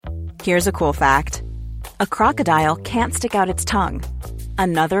Here's a cool fact. A crocodile can't stick out its tongue.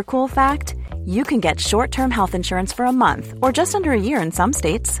 Another cool fact, you can get short-term health insurance for a month or just under a year in some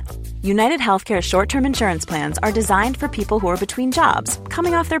states. United Healthcare short-term insurance plans are designed for people who are between jobs,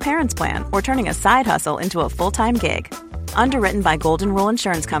 coming off their parents' plan, or turning a side hustle into a full-time gig. Underwritten by Golden Rule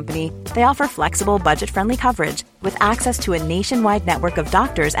Insurance Company, they offer flexible, budget-friendly coverage with access to a nationwide network of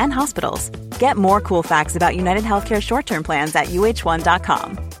doctors and hospitals. Get more cool facts about United Healthcare short-term plans at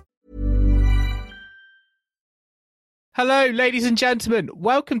uh1.com. Hello, ladies and gentlemen.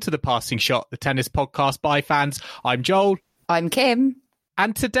 Welcome to The Passing Shot, the tennis podcast by fans. I'm Joel. I'm Kim.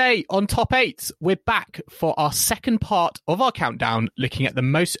 And today on Top 8, we're back for our second part of our countdown, looking at the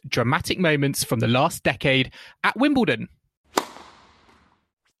most dramatic moments from the last decade at Wimbledon.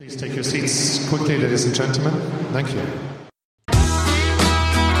 Please take your seats quickly, ladies and gentlemen. Thank you.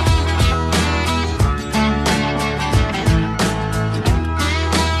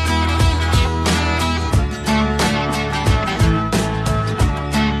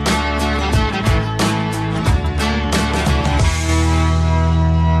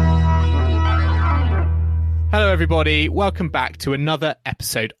 Hello, everybody. Welcome back to another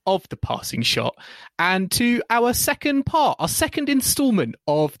episode of The Passing Shot and to our second part, our second instalment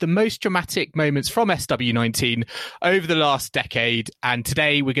of the most dramatic moments from SW19 over the last decade. And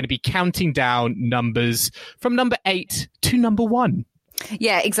today we're going to be counting down numbers from number 8 to number 1.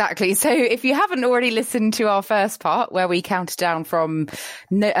 Yeah, exactly. So if you haven't already listened to our first part where we counted down from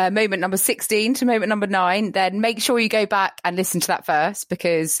moment number 16 to moment number 9, then make sure you go back and listen to that first,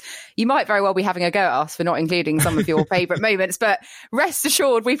 because you might very well be having a go at us for not including some of your favourite moments. But rest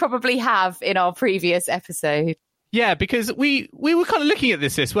assured, we probably have in our previous episode. Yeah, because we were kind of looking at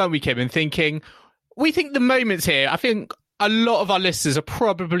this, weren't we, Kim, and thinking, we think the moments here, I think a lot of our listeners are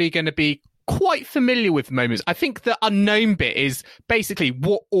probably going to be quite familiar with moments. I think the unknown bit is basically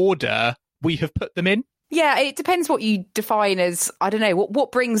what order we have put them in. Yeah, it depends what you define as, I don't know,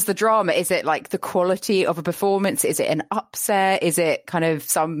 what brings the drama? Is it like the quality of a performance? Is it an upset? Is it kind of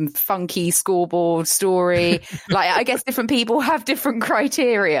some funky scoreboard story? Like, I guess different people have different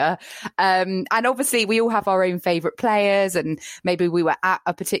criteria. And obviously we all have our own favourite players, and maybe we were at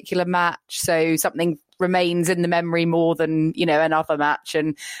a particular match, so something remains in the memory more than, you know, another match.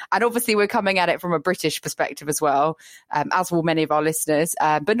 And obviously we're coming at it from a British perspective as well, as will many of our listeners,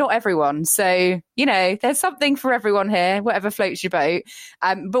 but not everyone. So, you know, there's something for everyone here, whatever floats your boat.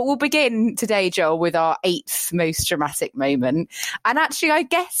 But we'll begin today, Joel, with our 8th most dramatic moment. And actually, I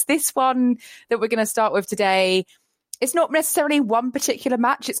guess this one that we're going to start with today, it's not necessarily one particular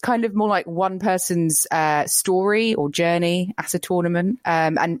match. It's kind of more like one person's story or journey at a tournament,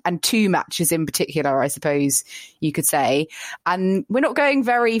 and two matches in particular, I suppose you could say. And we're not going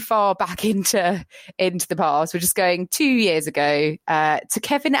very far back into the past. We're just going 2 years ago to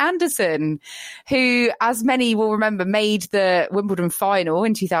Kevin Anderson, who, as many will remember, made the Wimbledon final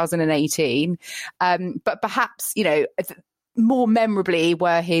in 2018. But perhaps, you know, more memorably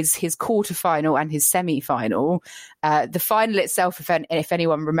were his quarterfinal and his semi-final. The final itself, if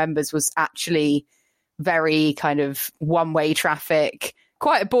anyone remembers, was actually very kind of one-way traffic,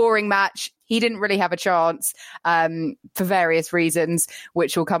 quite a boring match. He didn't really have a chance for various reasons,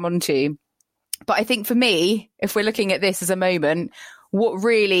 which we'll come on to. But I think for me, if we're looking at this as a moment, what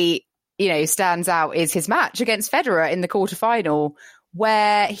really, you know, stands out is his match against Federer in the quarterfinal,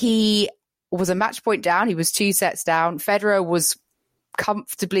 where he was a match point down. He was 2 sets down. Federer was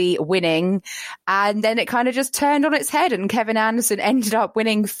comfortably winning. And then it kind of just turned on its head, and Kevin Anderson ended up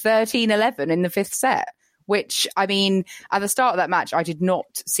winning 13-11 in the 5th set, which, I mean, at the start of that match, I did not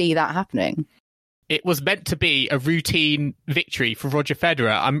see that happening. It was meant to be a routine victory for Roger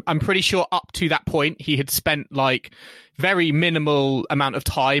Federer. I'm pretty sure up to that point, he had spent like very minimal amount of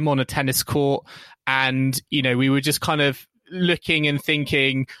time on a tennis court. And, you know, we were just kind of looking and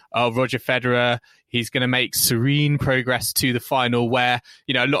thinking, oh, Roger Federer, he's going to make serene progress to the final, where,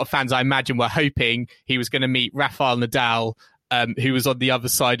 you know, a lot of fans, I imagine, were hoping he was going to meet Rafael Nadal, who was on the other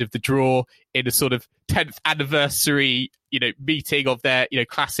side of the draw in a sort of 10th anniversary, you know, meeting of their, you know,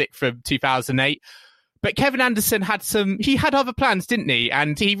 classic from 2008. But Kevin Anderson had other plans, didn't he?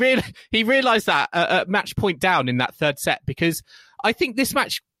 And he realised that at match point down in that 3rd set, because I think this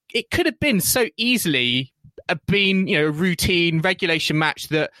match, it could have been so easily been, you know, a routine regulation match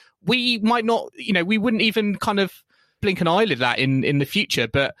that we might not, you know, we wouldn't even kind of blink an eyelid at in the future.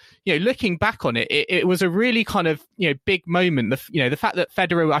 But, you know, looking back on it, it was a really kind of, you know, big moment. The fact that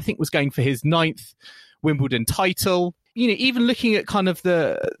Federer, I think, was going for his 9th Wimbledon title, you know, even looking at kind of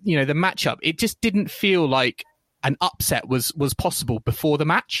the, you know, the matchup, it just didn't feel like an upset was possible before the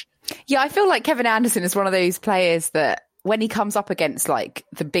match. Yeah, I feel like Kevin Anderson is one of those players that when he comes up against like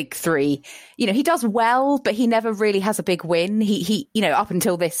the big three, you know, he does well, but he never really has a big win. He you know, up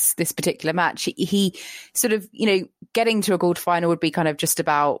until this particular match, he sort of, you know, getting to a quarterfinal would be kind of just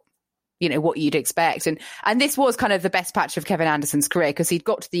about, you know, what you'd expect. And this was kind of the best patch of Kevin Anderson's career, because he'd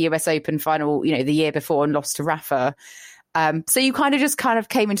got to the US Open final, you know, the year before and lost to Rafa. So you kind of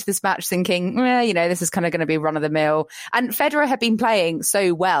came into this match thinking, you know, this is kind of going to be run of the mill. And Federer had been playing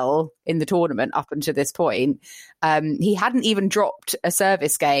so well in the tournament up until this point. He hadn't even dropped a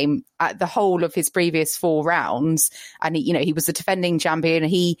service game at the whole of his previous 4 rounds. And he, you know, he was the defending champion.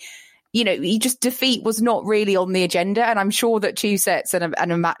 He just defeat was not really on the agenda. And I'm sure that 2 sets and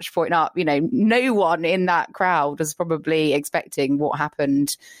a match point up, you know, no one in that crowd was probably expecting what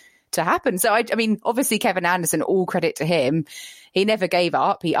happened to happen. So, I mean, obviously Kevin Anderson, all credit to him. He never gave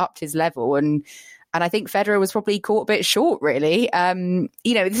up. He upped his level. And I think Federer was probably caught a bit short, really. You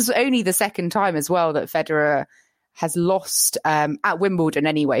know, this is only the second time as well that Federer has lost at Wimbledon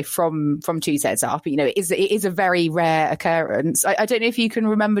anyway from 2 sets up. You know, it is a very rare occurrence. I don't know if you can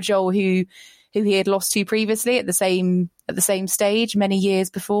remember, Joel, who he had lost to previously at the same stage many years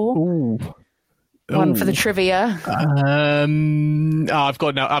before. Ooh. One for the trivia. I've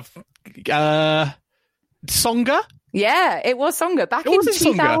got no. Tsonga. Yeah, it was Tsonga back in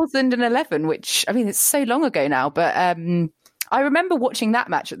 2011, which, I mean, it's so long ago now. But I remember watching that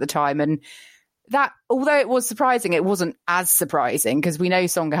match at the time, and that, although it was surprising, it wasn't as surprising, because we know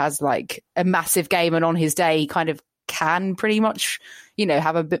Tsonga has like a massive game, and on his day he kind of can pretty much, you know,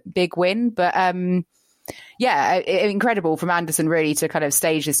 have a big win. But yeah, incredible from Anderson really to kind of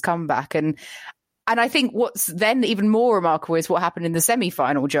stage this comeback. And I think what's then even more remarkable is what happened in the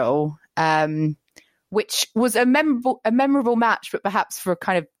semi-final, Joel, which was a memorable match, but perhaps for a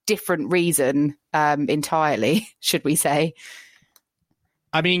kind of different reason entirely, should we say.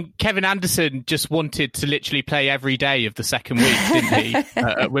 I mean, Kevin Anderson just wanted to literally play every day of the second week, didn't he,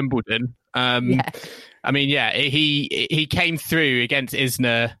 at Wimbledon? Yeah. I mean, yeah, he came through against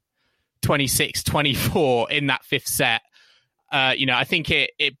Isner 26-24 in that 5th set. You know, I think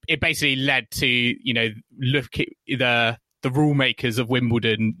it basically led to, you know, look at the rule makers of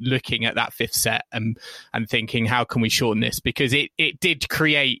Wimbledon looking at that 5th set and thinking, how can we shorten this? Because it did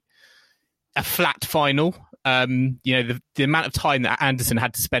create a flat final. You know, the amount of time that Anderson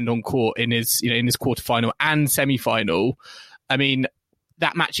had to spend on court in his quarterfinal and semi-final. I mean,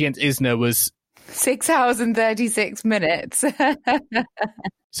 that match against Isner was 6 hours and 36 minutes.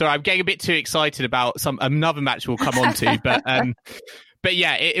 So I'm getting a bit too excited about another match we'll come on to, but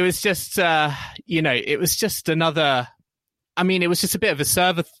yeah, it was just you know, it was just another. I mean, it was just a bit of a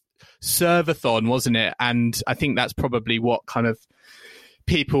servathon, wasn't it? And I think that's probably what kind of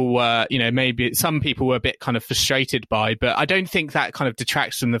people were, you know, maybe some people were a bit kind of frustrated by, but I don't think that kind of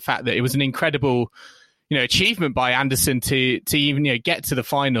detracts from the fact that it was an incredible, you know, achievement by Anderson to even, you know, get to the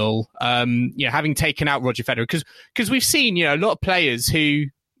final, you know, having taken out Roger Federer, because we've seen, you know, a lot of players who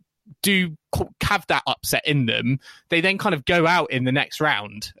do have that upset in them, they then kind of go out in the next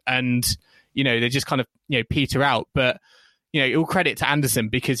round and, you know, they just kind of, you know, peter out. But, you know, all credit to Anderson,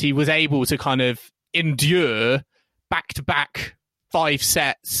 because he was able to kind of endure back-to-back 5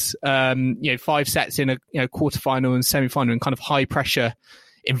 sets, you know, 5 sets in a, you know, quarterfinal and semi-final in kind of high pressure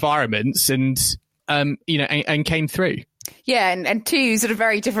environments, and you know, and came through. Yeah, and 2 sort of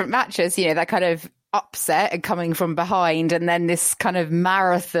very different matches, you know, that kind of upset and coming from behind, and then this kind of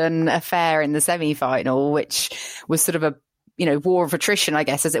marathon affair in the semi-final, which was sort of a, you know, war of attrition, I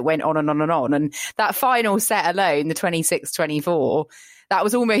guess, as it went on and on and on. And that final set alone, the 26-24, that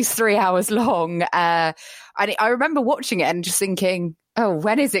was almost 3 hours long. And I remember watching it and just thinking, oh,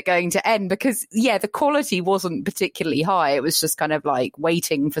 when is it going to end? Because, yeah, the quality wasn't particularly high. It was just kind of like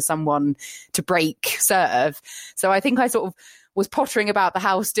waiting for someone to break serve. So I think I sort of was pottering about the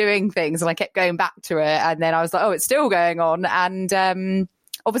house doing things, and I kept going back to it. And then I was like, oh, it's still going on. And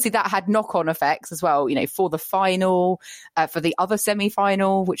obviously that had knock-on effects as well, you know, for the final, for the other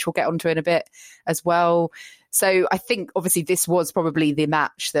semi-final, which we'll get onto in a bit as well. So I think obviously this was probably the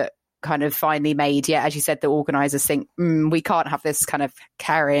match that kind of finally made, yeah, as you said, the organisers think, we can't have this kind of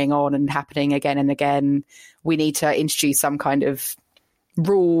carrying on and happening again and again. We need to introduce some kind of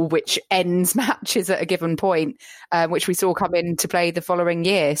rule which ends matches at a given point, which we saw come into play the following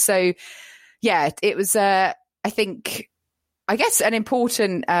year. So, yeah, it was, I think, I guess, an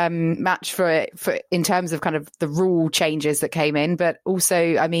important match for in terms of kind of the rule changes that came in. But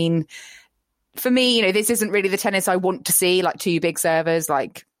also, I mean, for me, you know, this isn't really the tennis I want to see, like 2 big servers,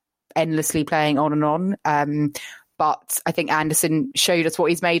 like endlessly playing on and on. But I think Anderson showed us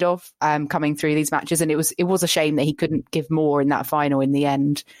what he's made of coming through these matches. And it was a shame that he couldn't give more in that final in the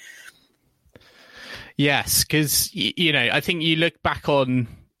end. Yes, because I think you look back on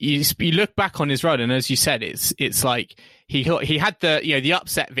his run, and as you said, it's like he had the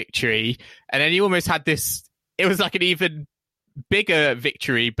upset victory, and then he almost had this. It was like an even bigger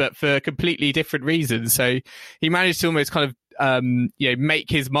victory, but for completely different reasons. So he managed to almost kind of make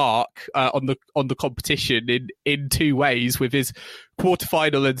his mark on the competition in two ways, with his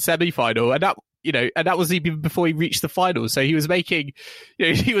quarterfinal and semi-final, and that was even before he reached the final. So he was making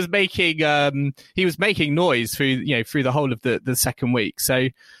noise through the whole of the second week. So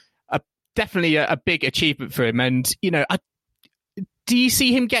definitely a big achievement for him. And do you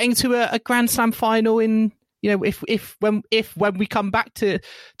see him getting to a Grand Slam final in? When we come back to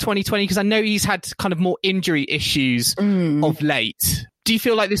 2020, because I know he's had kind of more injury issues of late. Do you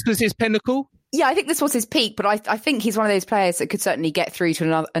feel like this was his pinnacle? Yeah, I think this was his peak, but I think he's one of those players that could certainly get through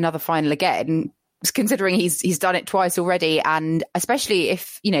to another final again, considering he's done it twice already. And especially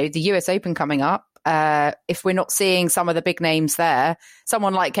if, the US Open coming up, if we're not seeing some of the big names there,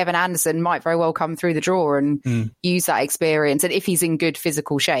 someone like Kevin Anderson might very well come through the draw and use that experience. And if he's in good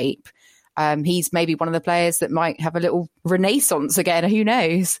physical shape, he's maybe one of the players that might have a little renaissance again. Who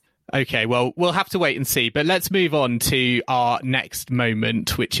knows? Okay, well, we'll have to wait and see. But let's move on to our next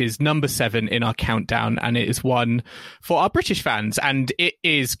moment, which is number 7 in our countdown. And it is one for our British fans. And it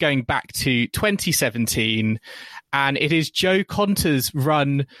is going back to 2017. And it is Jo Konta's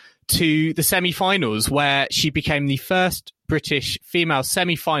run to the semi-finals, where she became the first British female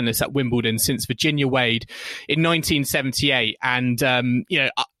semi-finalist at Wimbledon since Virginia Wade in 1978. And,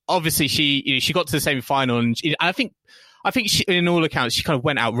 obviously she got to the semi-final, and I think she, in all accounts, she kind of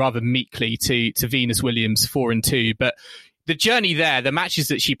went out rather meekly to Venus Williams 4-2. But the journey there, the matches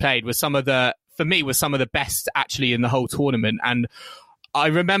that she played were some of the best actually in the whole tournament. And I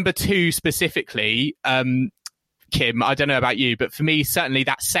remember two specifically, Kim, I don't know about you, but for me, certainly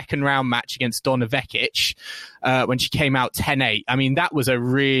that second round match against Donna Vekic, when she came out 10-8. I mean, that was a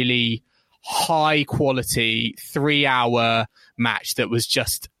really high quality 3-hour match that was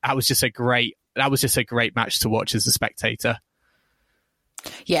just a great match to watch as a spectator.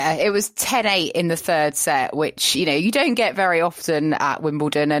 Yeah, it was 10-8 in the third set, which, you don't get very often at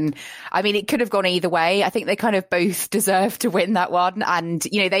Wimbledon. And I mean, it could have gone either way. I think they kind of both deserved to win that one. And,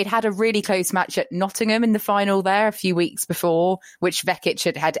 they'd had a really close match at Nottingham in the final there a few weeks before, which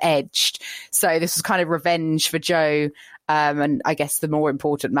Vekic had edged. So this was kind of revenge for Jo. And I guess the more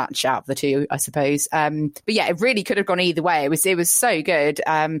important match out of the two, I suppose. But yeah, it really could have gone either way. It was so good.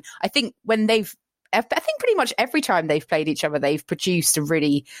 I think pretty much every time they've played each other, they've produced a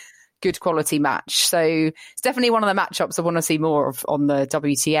really good quality match. So it's definitely one of the matchups I want to see more of on the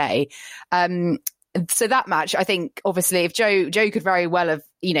WTA. So that match, I think, obviously, if Jo could very well have,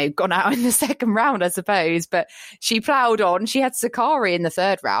 gone out in the second round, I suppose, but she ploughed on. She had Sakari in the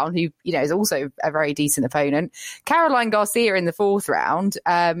third round, who, is also a very decent opponent. Caroline Garcia in the fourth round.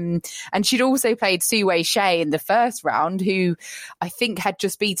 And she'd also played Sue Shea in the first round, who I think had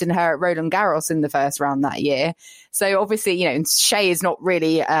just beaten her at Roland Garros in the first round that year. So obviously, Shea is not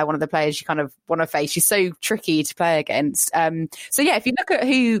really one of the players you kind of want to face. She's so tricky to play against. So yeah, if you look at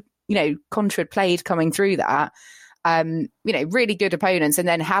who Konta had played coming through that, really good opponents. And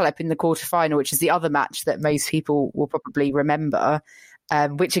then Halep in the quarterfinal, which is the other match that most people will probably remember,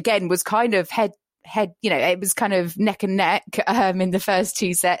 which again was kind of head, it was kind of neck and neck in the first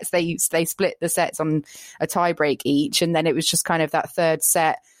two sets. They split the sets on a tie break each. And then it was just kind of that third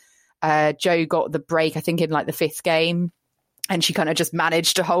set. Jo got the break, I think, in like the fifth game. And she kind of just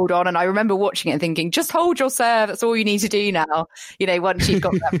managed to hold on. And I remember watching it and thinking, just hold your serve. That's all you need to do now, once you've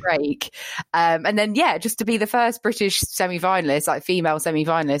got that break. And then, yeah, just to be the first British semi-finalist, like female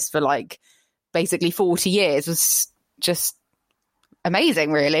semi-finalist for like basically 40 years was just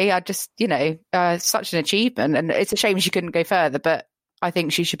amazing, really. I just, such an achievement. And it's a shame she couldn't go further, but I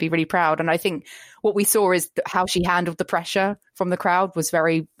think she should be really proud. And I think what we saw is how she handled the pressure from the crowd was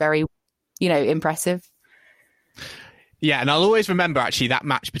very, very, impressive. Yeah, and I'll always remember actually that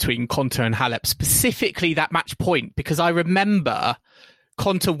match between Konta and Halep, specifically that match point, because I remember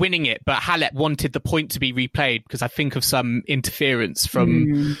Konta winning it, but Halep wanted the point to be replayed because I think of some interference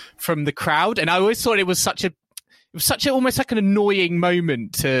from the crowd, and I always thought it was such almost like an annoying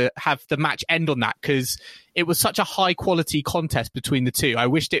moment to have the match end on that, because it was such a high quality contest between the two. I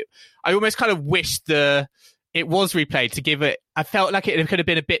almost kind of wished it was replayed to give it. I felt like it could have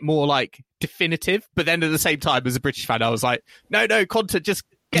been a bit more like definitive, but then at the same time, as a British fan, I was like, no, Konta, just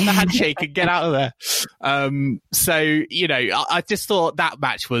get the handshake and get out of there. So, I just thought that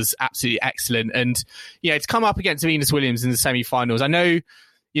match was absolutely excellent. And, to come up against Venus Williams in the semi-finals, I know,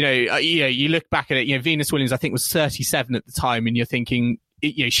 you look back at it, Venus Williams, I think, was 37 at the time, and you're thinking,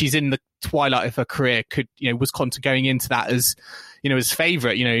 she's in the twilight of her career. Was Konta going into that as, as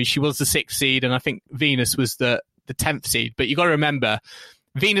favourite? She was the 6th seed, and I think Venus was the 10th seed. But you got to remember,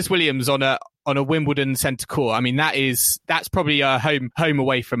 Venus Williams on a Wimbledon centre court. I mean, that's probably a home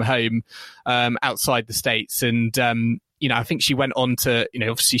away from home, outside the States. And, I think she went on to,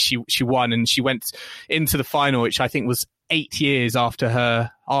 obviously she won, and she went into the final, which I think was 8 years after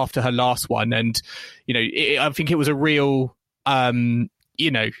her last one. And, I think it was a real,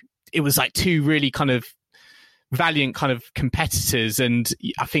 it was like two really kind of valiant kind of competitors. And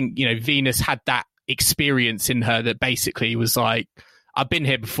I think, Venus had that experience in her that basically was like, I've been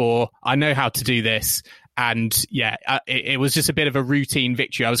here before, I know how to do this. And it was just a bit of a routine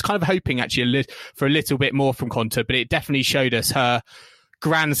victory. I was kind of hoping actually for a little bit more from Konta, but it definitely showed us her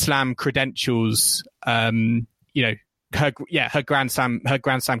Grand Slam credentials. Her Grand Slam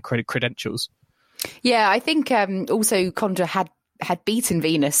credentials. Yeah, I think also Konta had beaten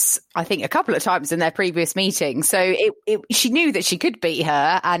Venus, I think, a couple of times in their previous meeting. So she knew that she could beat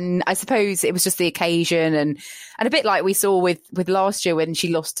her. And I suppose it was just the occasion, and a bit like we saw with last year when she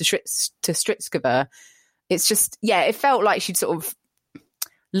lost to Strycova. It's just, it felt like she'd sort of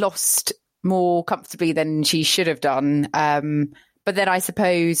lost more comfortably than she should have done. But then I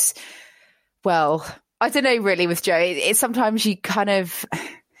suppose, well, I don't know really with Jo. It's sometimes you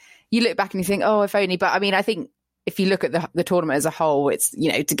look back and you think, oh, if only. But I mean, I think if you look at the tournament as a whole, it's,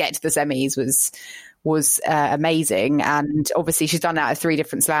 to get to the semis was amazing. And obviously she's done that at 3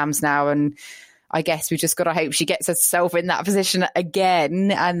 different slams now. And I guess we just got to hope she gets herself in that position again,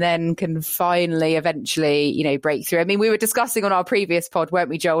 and then can finally, eventually, break through. I mean, we were discussing on our previous pod, weren't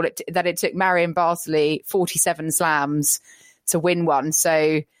we, Joel, that it took Marion Bartley 47 slams to win one.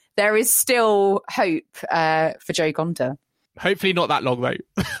 So there is still hope for Jo Konta. Hopefully not that long, though.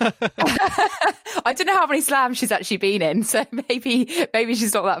 I don't know how many slams she's actually been in, so maybe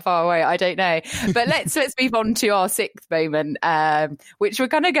she's not that far away. I don't know. But let's move on to our 6th moment, which we're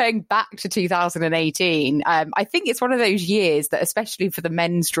kind of going back to 2018. I think it's one of those years that, especially for the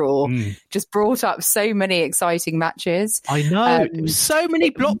men's draw, just brought up so many exciting matches. I know. So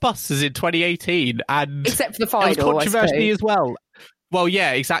many blockbusters in 2018 , and except for the final, it was controversy as well. Well,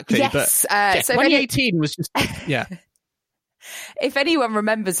 yeah, exactly. Yes, but so 2018 was just, yeah. If anyone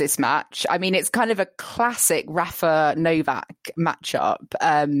remembers this match, I mean, it's kind of a classic Rafa-Novak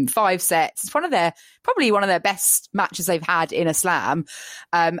matchup. 5 sets. It's probably one of their best matches they've had in a slam.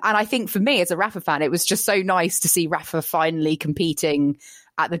 And I think for me as a Rafa fan, it was just so nice to see Rafa finally competing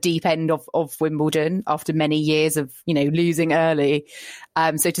at the deep end of Wimbledon after many years of, losing early.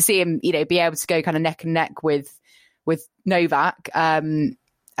 So to see him, be able to go kind of neck and neck with Novak in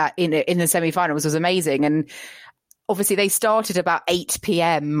the semi-finals was amazing. And obviously, they started about 8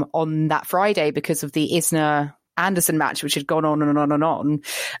 p.m. on that Friday because of the Isner-Anderson match, which had gone on and on and on.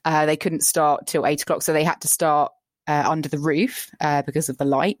 They couldn't start till 8 o'clock, so they had to start under the roof because of the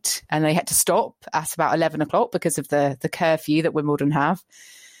light, and they had to stop at about 11 o'clock because of the curfew that Wimbledon have.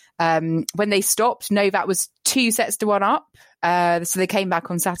 When they stopped, Novak was 2-1 up, so they came back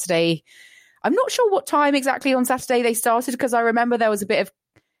on Saturday. I'm not sure what time exactly on Saturday they started, because I remember there was a bit of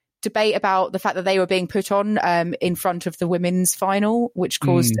debate about the fact that they were being put on in front of the women's final, which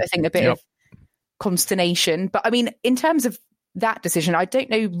caused, I think, a bit of consternation. But I mean, in terms of that decision, I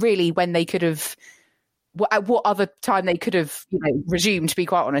don't know really when they could have, at what other time they could have, resumed, to be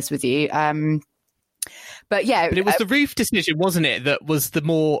quite honest with you. But it was the roof decision, wasn't it? That was the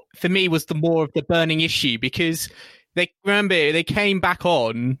more of the burning issue, because they came back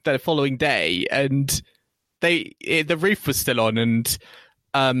on the following day and the roof was still on, and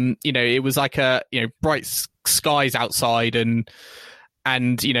it was like bright skies outside, and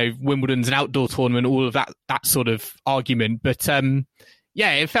Wimbledon's an outdoor tournament, all of that sort of argument. But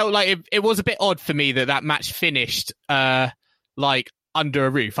it felt like it was a bit odd for me that match finished like under a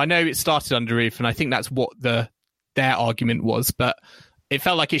roof. I know it started under a roof, and I think that's what their argument was, but it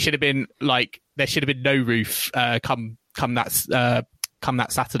felt like it should have been like there should have been no roof come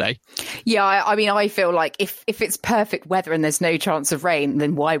that Saturday. Yeah, I mean, I feel like if it's perfect weather and there's no chance of rain,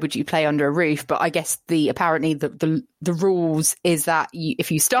 then why would you play under a roof? But I guess apparently the rules is that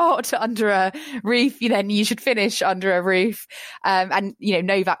if you start under a roof, then you should finish under a roof. And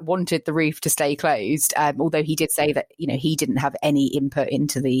Novak wanted the roof to stay closed, although he did say that he didn't have any input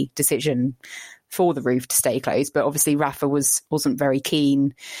into the decision for the roof to stay closed, but obviously Rafa wasn't very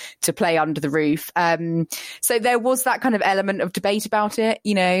keen to play under the roof. So there was that kind of element of debate about it.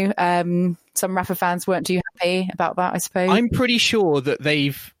 Some Rafa fans weren't too happy about that, I suppose. I'm pretty sure that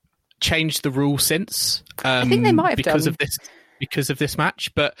they've changed the rule since. I think they might have because of this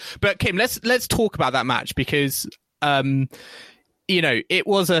match. But Kim, let's talk about that match, because it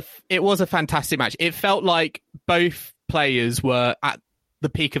was a fantastic match. It felt like both players were at the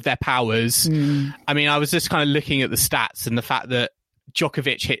peak of their powers. I mean, I was just kind of looking at the stats and the fact that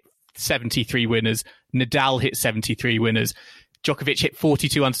Djokovic hit 73 winners, Nadal hit 73 winners, Djokovic hit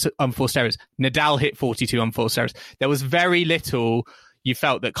 42 unforced errors, Nadal hit 42 unforced errors. There was very little you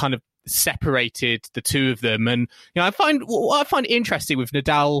felt that kind of separated the two of them. And what I find interesting with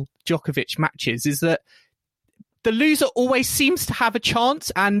Nadal Djokovic matches is that the loser always seems to have a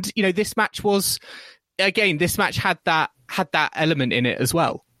chance, and this match had that element in it as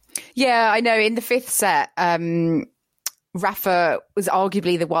well. Yeah, I know. In the fifth set, Rafa was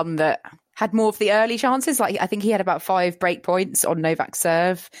arguably the one that had more of the early chances. Like, I think he had about 5 break points on Novak's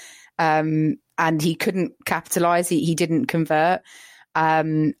serve, and he couldn't capitalise. He didn't convert.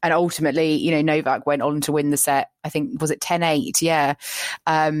 And ultimately, Novak went on to win the set. I think, was it 10-8? Yeah.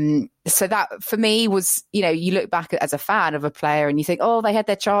 So that for me was, you look back as a fan of a player and you think, oh, they had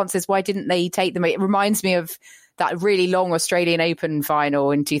their chances. Why didn't they take them? It reminds me of that really long Australian Open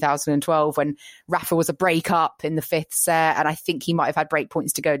final in 2012 when Rafa was a break up in the fifth set. And I think he might have had break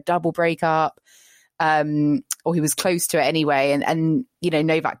points to go double break up. Or he was close to it anyway. And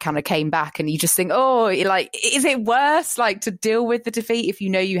Novak kind of came back and you just think, oh, is it worse to deal with the defeat if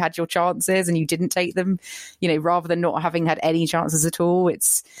you had your chances and you didn't take them, rather than not having had any chances at all?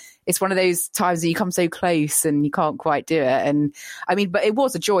 It's one of those times that you come so close and you can't quite do it. And I mean, but it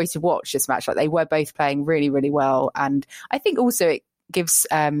was a joy to watch this match. They were both playing really, really well. And I think also it gives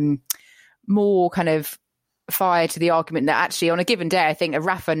more kind of fire to the argument that actually on a given day, I think a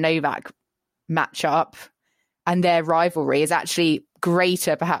Rafa Novak matchup and their rivalry is actually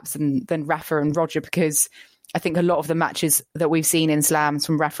greater perhaps than Rafa and Roger, because I think a lot of the matches that we've seen in slams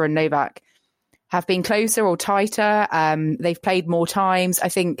from Rafa and Novak have been closer or tighter. They've played more times. I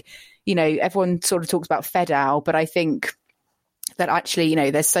think, everyone sort of talks about Fedal, but I think that actually,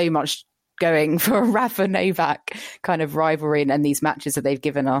 there's so much going for a Rafa Novak kind of rivalry and these matches that they've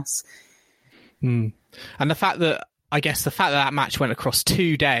given us. And the fact that that match went across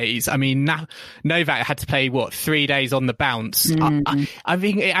 2 days. I mean, Novak had to play 3 days on the bounce. I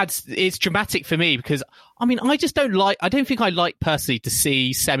think it's dramatic for me because I mean, I don't think I like personally to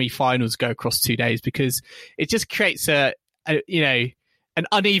see semi-finals go across 2 days because it just creates an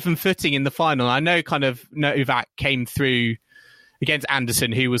uneven footing in the final. I know kind of Novak came through against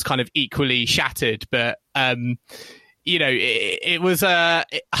Anderson, who was kind of equally shattered, but it was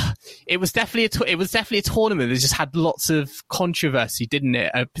definitely a tournament that just had lots of controversy, didn't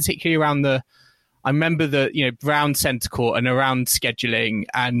it? Particularly around I remember the round centre court and around scheduling,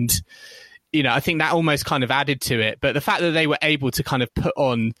 and I think that almost kind of added to it. But the fact that they were able to kind of put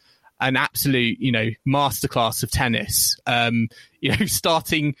on an absolute masterclass of tennis,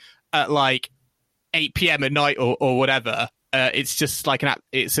 starting at 8 p.m. at night or whatever, it's just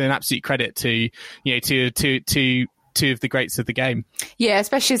it's an absolute credit to two of the greats of the game. Yeah,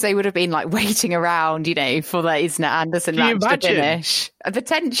 especially as they would have been waiting around, for the Isner Anderson match to finish. The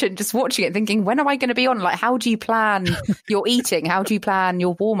tension, just watching it, thinking, when am I going to be on? How do you plan your eating? How do you plan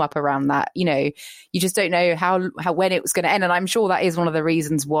your warm up around that? You just don't know how when it was going to end. And I'm sure that is one of the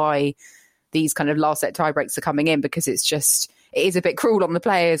reasons why these kind of last set tie breaks are coming in, because it is a bit cruel on the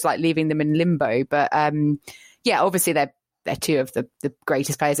players, leaving them in limbo. But yeah, obviously they're two of the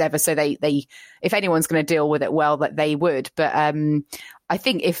greatest players ever. So they if anyone's going to deal with it well, that they would. But I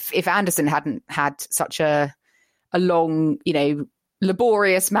think if Anderson hadn't had such a long,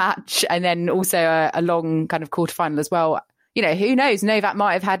 laborious match, and then also a long kind of quarterfinal as well, who knows? Novak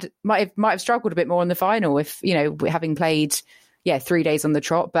might have struggled a bit more in the final if having played 3 days on the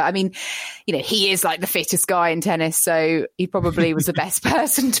trot. But I mean, he is the fittest guy in tennis, so he probably was the best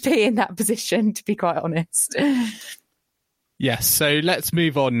person to be in that position, to be quite honest. Yes, so let's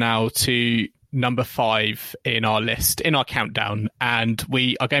move on now to number 5 in our list, in our countdown. And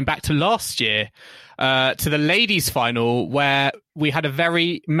we are going back to last year, to the ladies' final, where we had a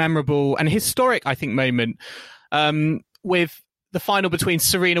very memorable and historic, I think, moment with the final between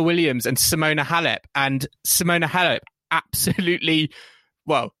Serena Williams and Simona Halep. And Simona Halep absolutely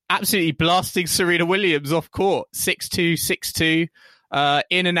blasting Serena Williams off court, 6-2, 6-2,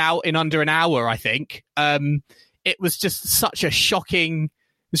 in and out in under an hour, I think. It was just such a shocking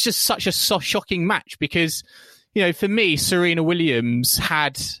match because, for me, Serena Williams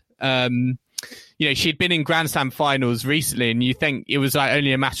had, she'd been in Grand Slam finals recently, and you think it was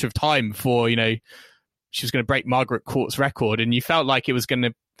only a matter of time before, she was going to break Margaret Court's record, and you felt like it was going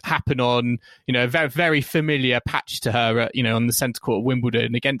to happen on, a very, very familiar patch to her, on the centre court at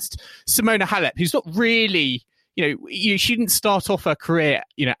Wimbledon against Simona Halep, who's not really, she didn't start off her career,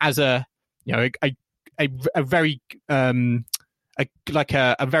 as a very a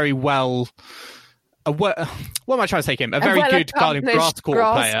a very well. What am I trying to say, Kim? A very good grass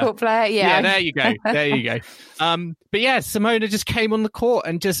court player. Yeah, there you go. But yeah, Simona just came on the court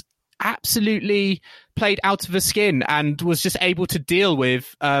and just absolutely played out of her skin and was just able to deal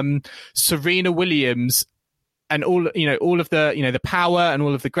with Serena Williams and all of the the power and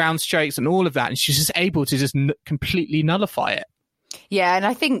all of the ground strokes and all of that, and she's just able to just completely nullify it. Yeah, and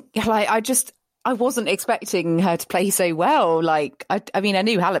I think I wasn't expecting her to play so well. Like, I mean, I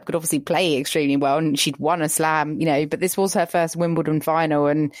knew Halep could obviously play extremely well and she'd won a slam, but this was her first Wimbledon final,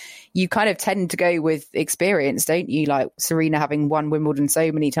 and you kind of tend to go with experience, don't you? Like Serena having won Wimbledon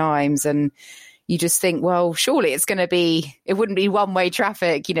so many times, and you just think, well, surely it wouldn't be one-way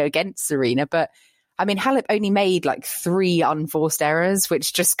traffic, against Serena. But I mean, Halep only made like 3 unforced errors,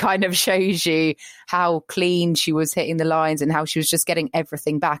 which just kind of shows you how clean she was hitting the lines and how she was just getting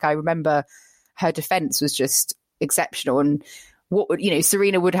everything back. I remember her defense was just exceptional, and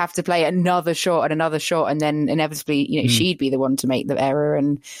Serena would have to play another shot, and then inevitably, she'd be the one to make the error.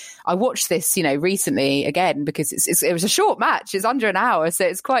 And I watched this, recently again because it was a short match. It's under an hour, so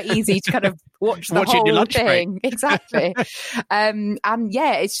it's quite easy to kind of watch the whole thing. Break. Exactly. And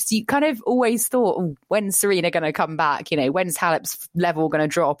yeah, it's just you kind of always thought, when's Serena going to come back? When's Halep's level going to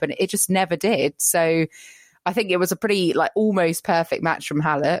drop? And it just never did. So I think it was a pretty almost perfect match from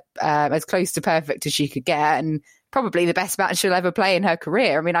Halep, as close to perfect as she could get, and probably the best match she'll ever play in her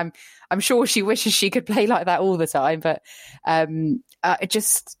career. I mean, I'm sure she wishes she could play like that all the time, but for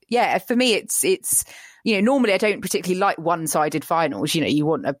me, it's normally I don't particularly like one-sided finals. You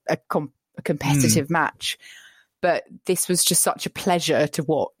want a competitive match, but this was just such a pleasure to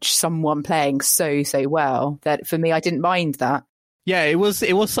watch someone playing so well that for me, I didn't mind that. Yeah, it was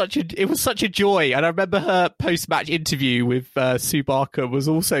such a joy, and I remember her post-match interview with Sue Barker was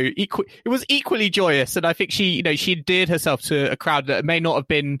also equally joyous, and I think she endeared herself to a crowd that may not have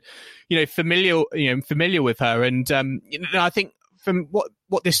been familiar with her, and I think from what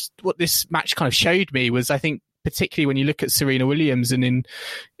this match kind of showed me was, I think particularly when you look at Serena Williams and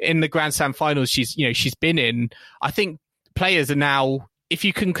in the Grand Slam finals she's been in, I think players are now, if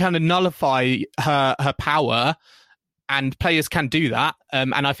you can kind of nullify her power. And players can do that.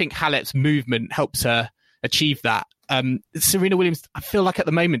 And I think Halep's movement helps her achieve that. Serena Williams, I feel like at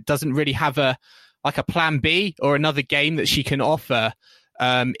the moment, doesn't really have a plan B or another game that she can offer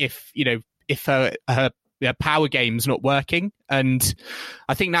if her power game's not working. And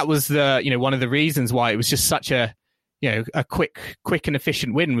I think that was one of the reasons why it was just such a quick and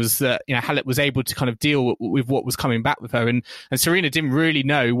efficient win, was that Halep was able to kind of deal with what was coming back with her. And Serena didn't really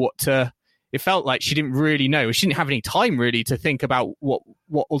know what to... It felt like she didn't really know. She didn't have any time really to think about what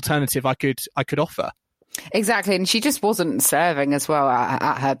alternative I could offer. Exactly, and she just wasn't serving as well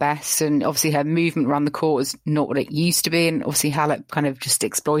at her best, and obviously her movement around the court was not what it used to be, and obviously Halep kind of just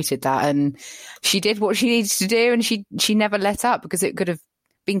exploited that, and she did what she needed to do, and she never let up, because it could have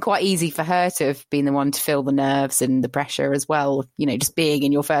been quite easy for her to have been the one to feel the nerves and the pressure as well, just being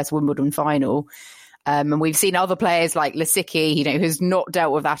in your first Wimbledon final. And we've seen other players like Lisicki, who's not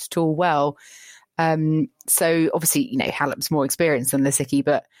dealt with that at all well. So obviously, Halep's more experienced than Lisicki,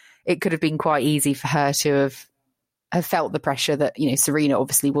 but it could have been quite easy for her to have felt the pressure that, Serena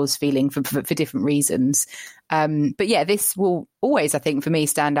obviously was feeling for different reasons. But yeah, this will always, I think, for me,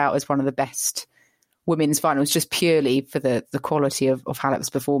 stand out as one of the best women's finals, just purely for the quality of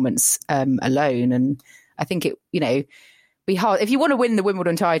Halep's performance alone. And I think it, be hard if you want to win the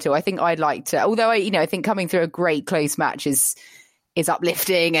Wimbledon title. I think I'd like to, although I think coming through a great close match is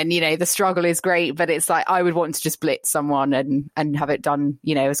uplifting, and the struggle is great, but it's like I would want to just blitz someone and have it done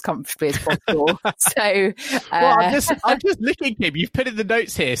as comfortably as possible. So I'm just looking, Kim, you've put in the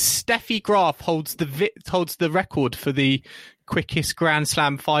notes here, Steffi Graf holds the record for the quickest Grand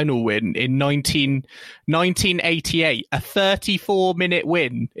Slam final win in 1988, a 34-minute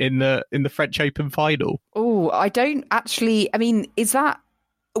win in the French Open final. Oh, I don't actually. I mean, was that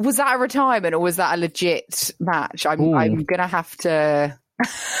a retirement or was that a legit match? I'm gonna have to.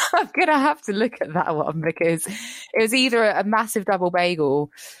 I'm gonna have to look at that one, because it was either a massive double bagel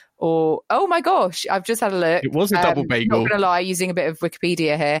or, oh my gosh, I've just had a look. It was a double bagel. Not gonna lie, using a bit of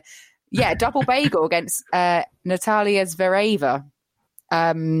Wikipedia here. Yeah, double bagel against Natalia Zvereva.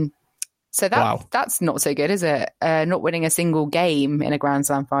 So that's not so good, is it? Not winning a single game in a Grand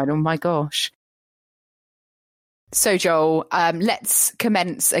Slam final. My gosh. So, Joel, let's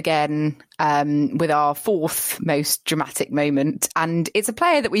commence again with our fourth most dramatic moment. And it's a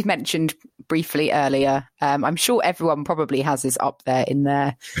player that we've mentioned briefly earlier. I'm sure everyone probably has this up there in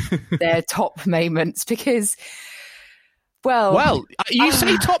their top moments, because Well, you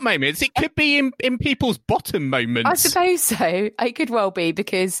say top moments. It could be in people's bottom moments. I suppose so. It could well be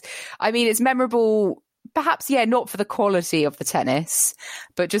because, I mean, it's memorable. Perhaps, not for the quality of the tennis,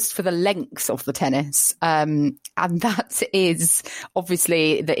 but just for the length of the tennis. And that is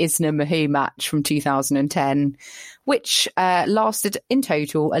obviously the Isner-Mahut match from 2010, which lasted in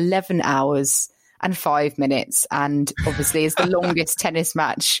total 11 hours and 5 minutes, and obviously is the longest tennis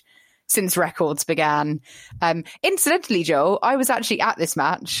match since records began. Incidentally, Joel, I was actually at this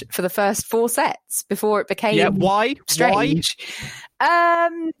match for the first 4 sets before it became strange.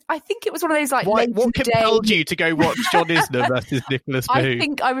 I think it was one of those what compelled you to go watch John Isner versus Nicholas Mahut? I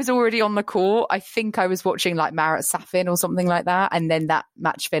think I was already on the court. I think I was watching Marat Safin or something like that, and then that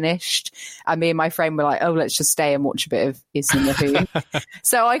match finished, and me and my friend were like, "Oh, let's just stay and watch a bit of Isner Mahut."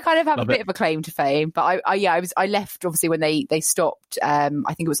 So I kind of have a bit of a claim to fame, but I left obviously when they stopped. I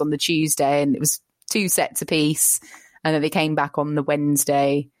think it was on the Tuesday, and it was 2 sets apiece, and then they came back on the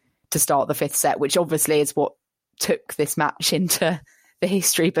Wednesday to start the 5th set, which obviously is what took this match into the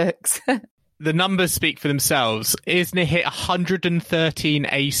history books. The numbers speak for themselves. Isner hit 113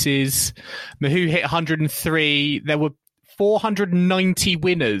 aces. Mahut hit 103. There were 490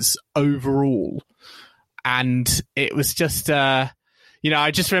 winners overall. And it was just, I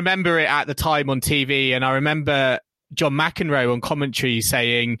just remember it at the time on TV. And I remember John McEnroe on commentary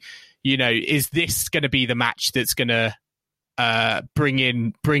saying, is this going to be the match that's going to bring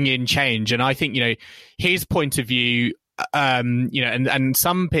in change? And I think his point of view, and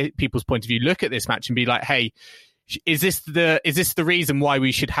some people's point of view look at this match and be like, hey, is this the reason why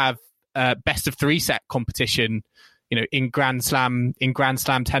we should have best of 3 set competition in Grand Slam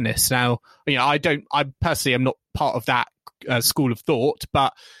tennis? Now, I personally am not part of that school of thought,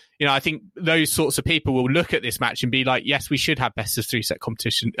 but I think those sorts of people will look at this match and be like, yes, we should have best of 3 set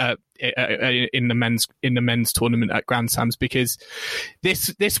competition in the men's tournament at Grand Slams, because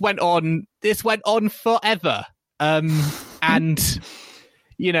this went on forever. And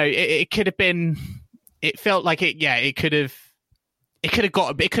it could have been. It felt like it. Yeah, it could have. It could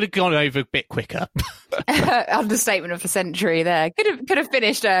have gone over a bit quicker. Understatement of the century there. Could have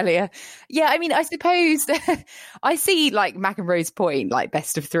finished earlier. Yeah, I mean, I suppose I see McEnroe's point,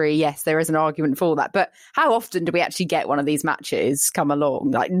 best of 3. Yes, there is an argument for that. But how often do we actually get one of these matches come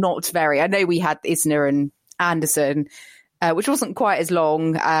along? Not very. I know we had Isner and Anderson, which wasn't quite as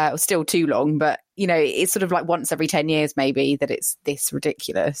long, or still too long, but it's sort of once every 10 years maybe that it's this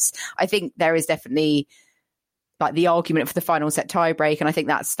ridiculous. I think there is definitely the argument for the final set tiebreak, and I think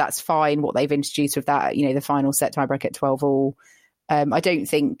that's fine what they've introduced with that, the final set tiebreak at 12-all. I don't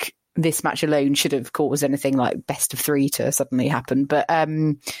think this match alone should have caused anything like best of 3 to suddenly happen. But I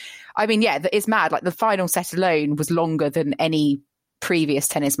mean, it's mad. The final set alone was longer than any previous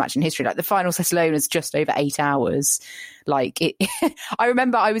tennis match in history. The final set alone is just over 8 hours. I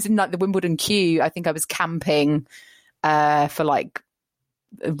remember I was in the Wimbledon queue. I think I was camping for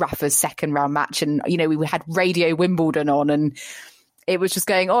Rafa's second round match, and we had Radio Wimbledon on, and it was just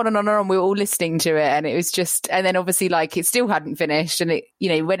going on and on and on. We were all listening to it, and it was just, and then obviously it still hadn't finished, and it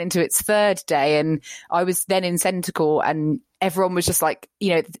went into its 3rd day, and I was then in centre court, and everyone was just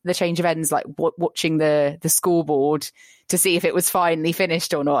the change of ends, watching the scoreboard to see if it was finally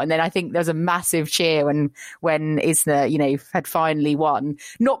finished or not. And then I think there was a massive cheer when Isner, had finally won,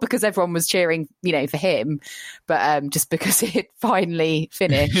 not because everyone was cheering, for him, but just because it finally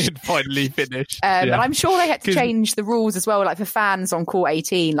finished. It finally finished. And I'm sure they had to change the rules as well, for fans on court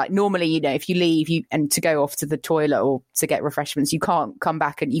 18. Normally, if you leave and to go off to the toilet or to get refreshments, you can't come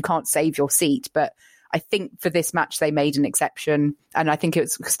back and you can't save your seat. But I think for this match, they made an exception. And I think it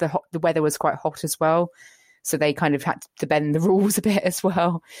was because the weather was quite hot as well. So they kind of had to bend the rules a bit as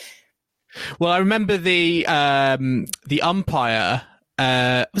well. Well, I remember the umpire.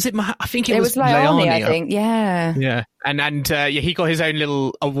 Was it? I think it was Leone, I think. Yeah. Yeah. And he got his own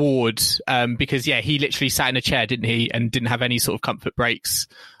little award because he literally sat in a chair, didn't he, and didn't have any sort of comfort breaks.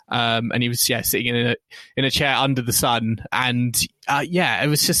 And he was sitting in a chair under the sun, and it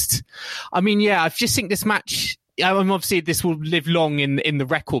was just. I mean, I just think this match. Obviously, this will live long in the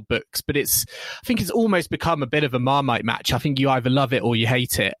record books, but I think it's almost become a bit of a Marmite match. I think you either love it or you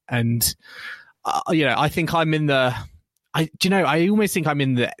hate it, and I think I'm in the. I almost think I'm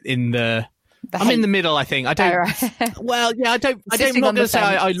in the. I'm in the middle. I think I don't. Right. Well, yeah, I don't. I'm not going to say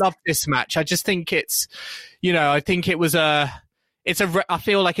I love this match. I just think it's. I think it was a. I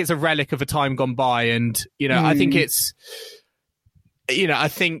feel like it's a relic of a time gone by, and I think it's. I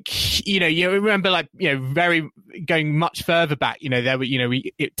think you remember very going much further back. There were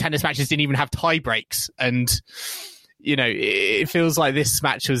tennis matches didn't even have tie breaks, and it feels like this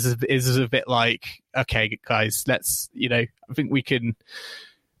match is a bit like, okay, guys, let's, I think we can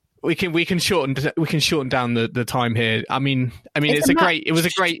shorten down the time here. I mean,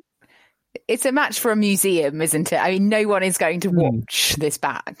 It's a match for a museum, isn't it? I mean, no one is going to watch this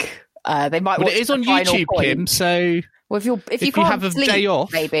back. They might. Well, it is on YouTube, Kim. So, well, if you have a day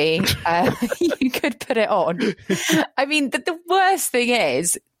off, maybe you could put it on. I mean, the worst thing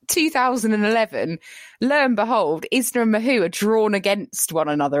is 2011. Lo and behold, Isner and Mahut are drawn against one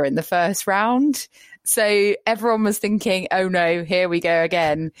another in the first round. So everyone was thinking, oh no, here we go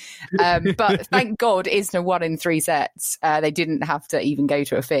again. But thank God Isner won in 3 sets. They didn't have to even go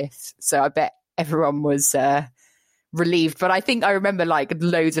to a fifth. So I bet everyone was relieved. But I think I remember like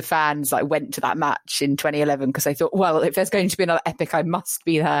loads of fans like went to that match in 2011 because they thought, well, if there's going to be another epic, I must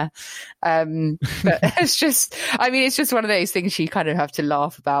be there. But it's just one of those things you kind of have to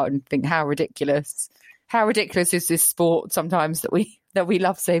laugh about and think how ridiculous is this sport sometimes that we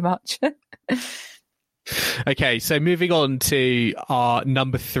love so much. Okay, so moving on to our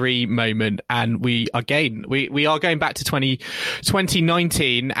number 3 moment, and we are going back to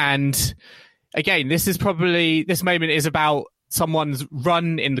 2019, and again, this moment is about someone's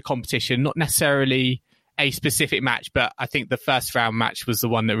run in the competition, not necessarily a specific match, but I think the first round match was the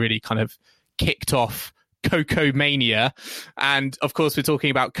one that really kind of kicked off Coco Mania, and of course we're talking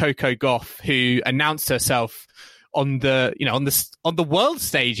about Coco Gauff, who announced herself on the world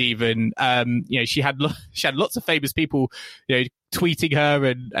stage even. She had lots of famous people tweeting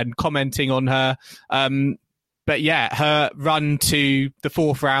her and commenting on her, but yeah, her run to the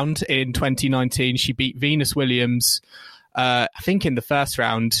 4th round in 2019, she beat Venus Williams I think in the first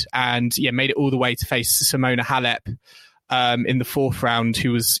round, and made it all the way to face Simona Halep in the 4th round,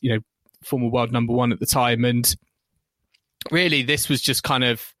 who was former world number 1 at the time. And really this was just kind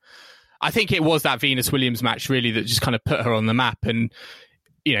of, I think it was that Venus Williams match really that just kind of put her on the map and,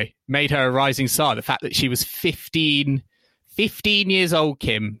 made her a rising star. The fact that she was 15 years old,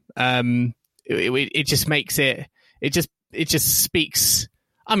 Kim, it just makes it just speaks.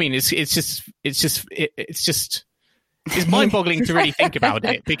 I mean, it's mind boggling to really think about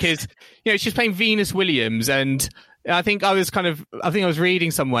it, because, she's playing Venus Williams. And I think I was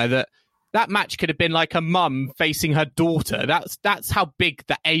reading somewhere that match could have been like a mum facing her daughter. That's how big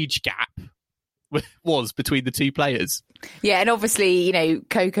the age gap was between the two players. Yeah, and obviously,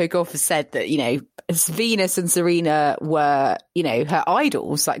 Coco Gauff has said that, Venus and Serena were, her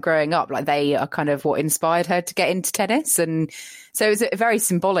idols, like growing up, like they are kind of what inspired her to get into tennis. And so it was a very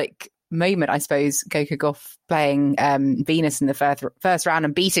symbolic moment, I suppose, Coco Gauff playing Venus in the first round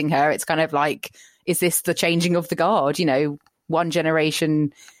and beating her. It's kind of like, is this the changing of the guard? One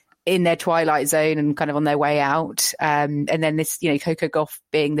generation in their twilight zone and kind of on their way out. And then this, Coco Gauff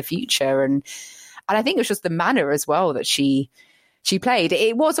being the future. And I think it was just the manner as well that she played.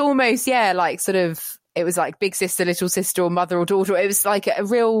 It was almost, like sort of, it was like big sister, little sister, or mother or daughter. It was like a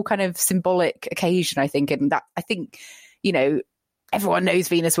real kind of symbolic occasion, I think. And that, I think, everyone knows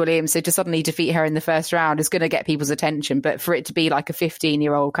Venus Williams, so to suddenly defeat her in the first round is going to get people's attention. But for it to be like a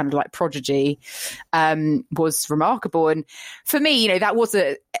 15-year-old kind of like prodigy was remarkable. And for me, that was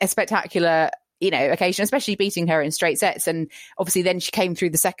a spectacular, occasion, especially beating her in straight sets. And obviously then she came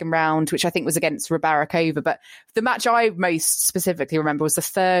through the second round, which I think was against Rybarikova. But the match I most specifically remember was the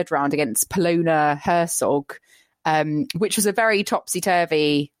 3rd round against Polona Herzog, which was a very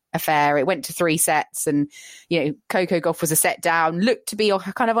topsy-turvy affair. It went to 3 sets, and Coco Gauff was a set down, looked to be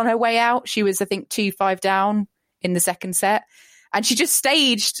kind of on her way out. She was, I think, 2-5 down in the second set, and she just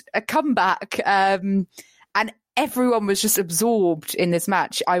staged a comeback, and everyone was just absorbed in this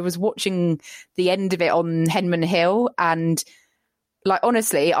match. I was watching the end of it on Henman Hill, and like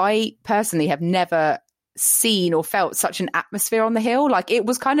honestly, I personally have never seen or felt such an atmosphere on the hill. Like it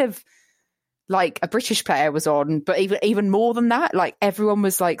was kind of like a British player was on, but even more than that, like everyone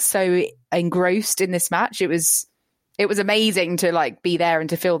was like so engrossed in this match. It was amazing to like be there and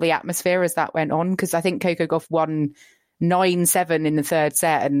to feel the atmosphere as that went on, because I think Coco Gauff won 9-7 in the 3rd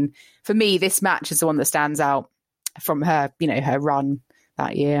set, and for me this match is the one that stands out from her, her run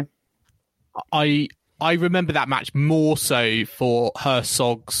that year. I remember that match more so for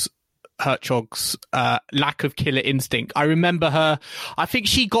Herzog's lack of killer instinct. I remember her. I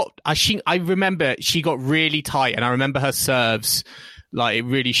remember she got really tight, and I remember her serves, like it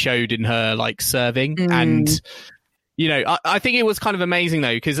really showed in her like serving. And I think it was kind of amazing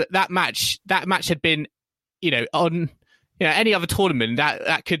though, because that match had been, on any other tournament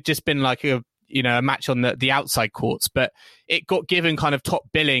that could just been like a match on the outside courts, but it got given kind of top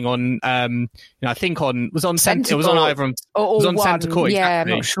billing on I think on centre court. Yeah,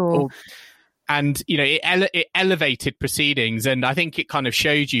 exactly. I'm not sure. And, it elevated proceedings. And I think it kind of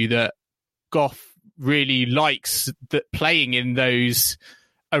showed you that Goff really likes playing in those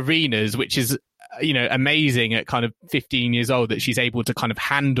arenas, which is, amazing at kind of 15 years old, that she's able to kind of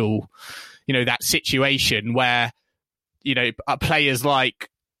handle, that situation where, players like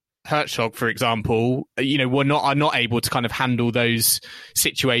Herzog, for example, are not able to kind of handle those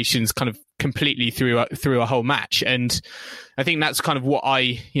situations kind of completely through a whole match. And I think that's kind of what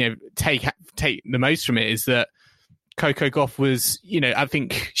I take the most from it, is that Coco Gauff was, I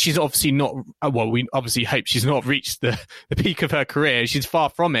think she's obviously not, well, we obviously hope she's not reached the peak of her career. She's far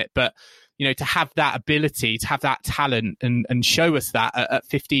from it, but to have that ability, to have that talent and show us that at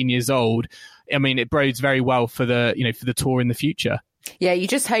 15 years old, I mean, it bodes very well for the tour in the future. Yeah, you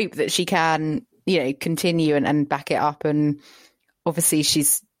just hope that she can, continue and back it up. And obviously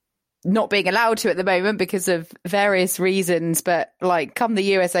she's not being allowed to at the moment because of various reasons, but like come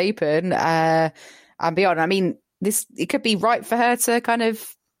the US Open and beyond, I mean, it could be right for her to kind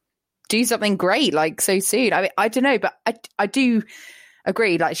of do something great like so soon. I mean, I don't know, but I do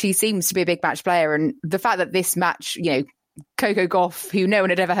agree. Like, she seems to be a big match player, and the fact that this match, Coco Gauff, who no one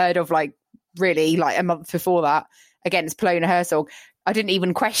had ever heard of, like really like a month before that, against Polona Herzog, I didn't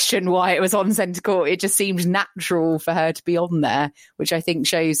even question why it was on centre court. It just seemed natural for her to be on there, which I think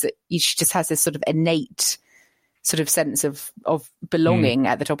shows that she just has this sort of innate sort of sense of belonging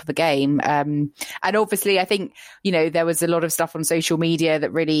at the top of the game. And obviously I think, there was a lot of stuff on social media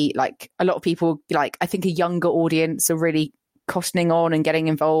that really, like, a lot of people, like, I think a younger audience are really cottoning on and getting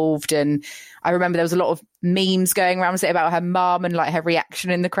involved. And I remember there was a lot of memes going around about her mum and like her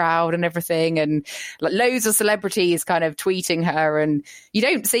reaction in the crowd and everything, and like loads of celebrities kind of tweeting her. And you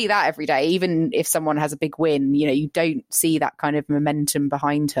don't see that every day, even if someone has a big win, you don't see that kind of momentum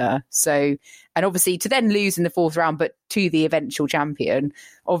behind her. So, and obviously to then lose in the fourth round, but to the eventual champion,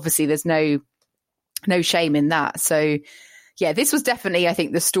 obviously there's no shame in that. So yeah, this was definitely, I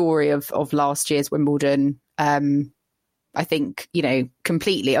think, the story of last year's Wimbledon. I think,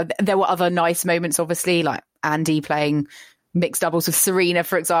 completely. There were other nice moments, obviously, like Andy playing mixed doubles with Serena,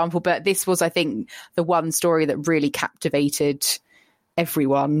 for example. But this was, I think, the one story that really captivated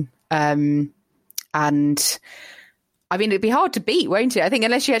everyone. And I mean, it'd be hard to beat, won't it? I think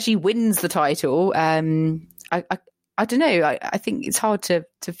unless she actually wins the title, I don't know. I think it's hard to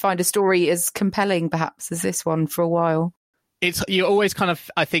find a story as compelling, perhaps, as this one for a while. You're always kind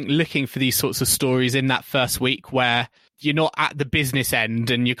of, I think, looking for these sorts of stories in that first week where you're not at the business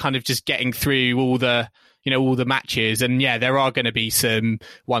end and you're kind of just getting through all the matches. And yeah, there are going to be some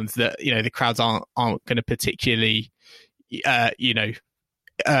ones that, the crowds aren't going to particularly, aren't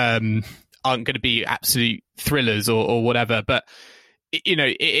going to be absolute thrillers or whatever. But,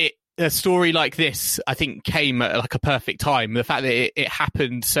 a story like this, I think, came at like a perfect time. The fact that it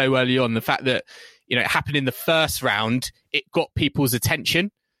happened so early on, the fact that, it happened in the first round, it got people's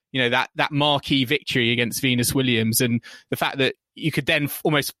attention, that marquee victory against Venus Williams, and the fact that you could then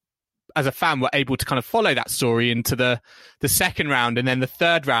almost, as a fan, were able to kind of follow that story into the second round, and then the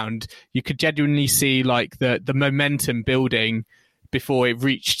third round, you could genuinely see like the momentum building before it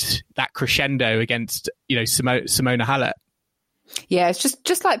reached that crescendo against, Simona Halep. Yeah, it's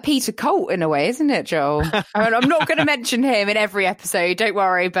just like Peter Colt in a way, isn't it, Joel? I mean, I'm not going to mention him in every episode, don't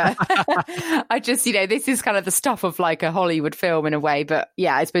worry, but I just, this is kind of the stuff of like a Hollywood film in a way. But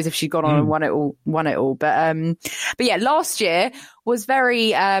yeah, I suppose if she'd gone on and won it all. But yeah, last year was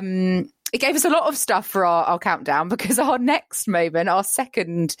very, it gave us a lot of stuff for our countdown, because our next moment, our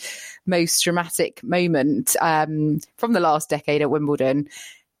second most dramatic moment from the last decade at Wimbledon,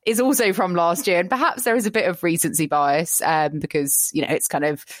 is also from last year. And perhaps there is a bit of recency bias because, it's kind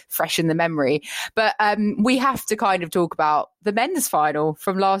of fresh in the memory. But we have to kind of talk about the men's final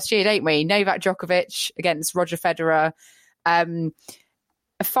from last year, don't we? Novak Djokovic against Roger Federer. A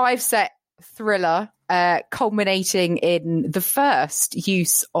 5-set thriller culminating in the first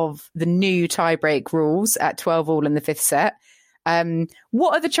use of the new tiebreak rules at 12-all in the fifth set.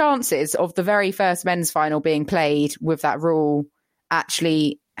 What are the chances of the very first men's final being played with that rule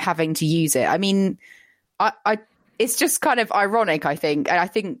actually having to use it? I mean, I it's just kind of ironic, I think. And I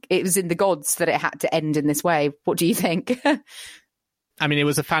think it was in the gods that it had to end in this way. What do you think? I mean, it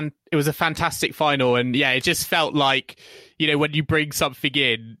was a fantastic final. And yeah, it just felt like, when you bring something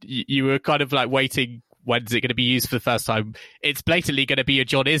in, you were kind of like waiting, when's it going to be used for the first time? It's blatantly going to be a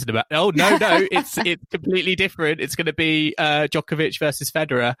John Isner. Oh, no, it's completely different. It's going to be Djokovic versus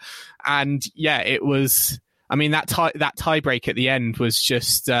Federer. And yeah, it was, I mean, that tie break at the end was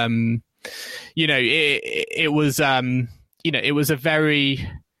just, it was a very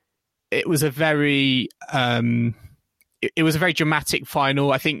it was a very dramatic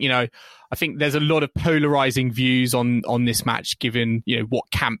final. I think there's a lot of polarizing views on this match, given, what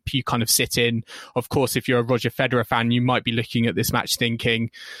camp you kind of sit in. Of course, if you're a Roger Federer fan, you might be looking at this match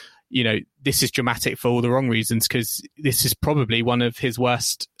thinking, this is dramatic for all the wrong reasons, because this is probably one of his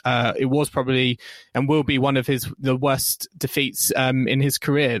worst. It was probably and will be one of the worst defeats in his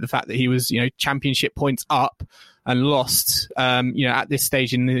career. The fact that he was, championship points up and lost, at this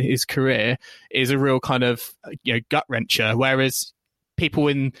stage in his career is a real kind of, gut wrencher. Whereas people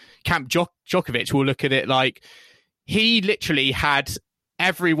in Camp Djokovic will look at it like he literally had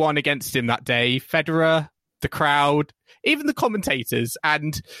everyone against him that day: Federer, the crowd, even the commentators,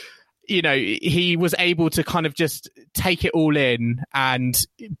 and he was able to kind of just take it all in and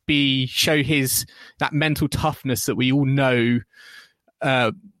show that mental toughness that we all know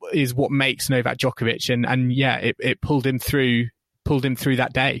is what makes Novak Djokovic, and it pulled him through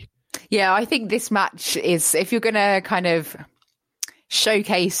that day. Yeah, I think this match is, if you're going to kind of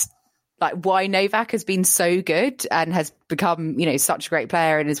showcase like why Novak has been so good and has become, such a great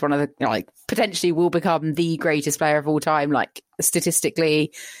player, and is one of the potentially will become the greatest player of all time, like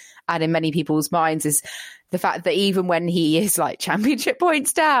statistically and in many people's minds, is the fact that even when he is like championship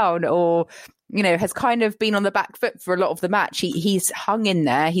points down, or has kind of been on the back foot for a lot of the match, he's hung in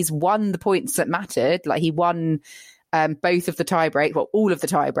there. He's won the points that mattered. Like, he won both of the all of the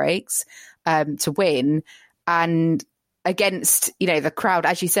tie breaks to win. And against, the crowd,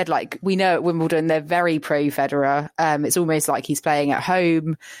 as you said, like, we know at Wimbledon, they're very pro Federer. It's almost like he's playing at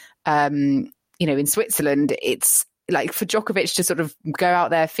home. In Switzerland, it's like for Djokovic to sort of go out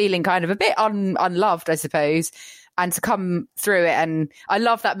there feeling kind of a bit unloved, I suppose, and to come through it. And I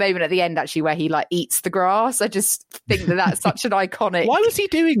love that moment at the end, actually, where he like eats the grass. I just think that that's such an iconic. Why was he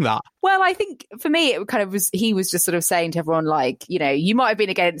doing that? Well, I think for me, it kind of was, he was just sort of saying to everyone, like, you might have been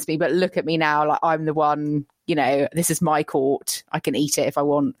against me, but look at me now. Like, I'm the one, this is my court. I can eat it if I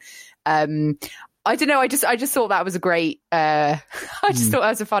want. I don't know. I just thought that was a great. I just thought that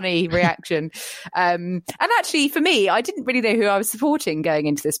was a funny reaction. And actually, for me, I didn't really know who I was supporting going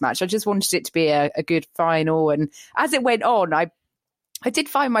into this match. I just wanted it to be a good final. And as it went on, I did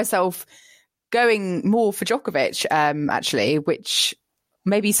find myself going more for Djokovic, actually, which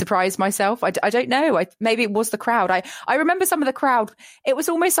maybe surprised myself. I don't know. Maybe it was the crowd. I remember some of the crowd. It was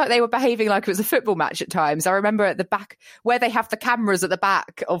almost like they were behaving like it was a football match at times. I remember at the back where they have the cameras at the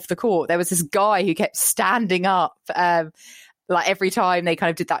back of the court, there was this guy who kept standing up like every time they kind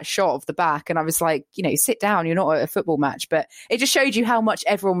of did that shot of the back. And I was like, sit down, you're not at a football match. But it just showed you how much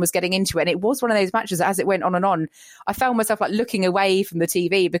everyone was getting into it. And it was one of those matches that, as it went on and on, I found myself like looking away from the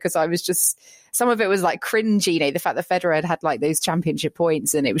TV, because I was just, some of it was like cringy, the fact that Federer had like those championship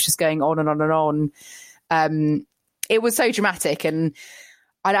points and it was just going on and on and on. It was so dramatic. And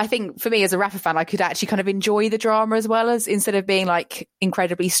I think for me as a Rafa fan, I could actually kind of enjoy the drama as well, as instead of being like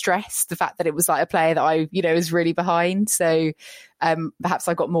incredibly stressed, the fact that it was like a player that I, was really behind. So perhaps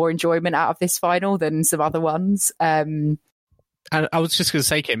I got more enjoyment out of this final than some other ones. And I was just going to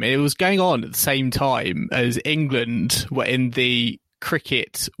say, Kim, it was going on at the same time as England were in the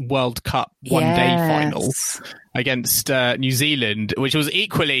Cricket World Cup one-day final against New Zealand, which was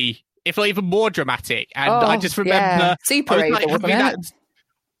equally, if not even more dramatic. And I just remember... Super Over, wasn't it?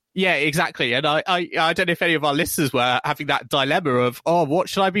 Yeah, exactly. And I don't know if any of our listeners were having that dilemma of, what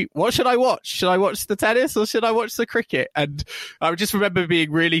should I watch? Should I watch the tennis or should I watch the cricket? And I just remember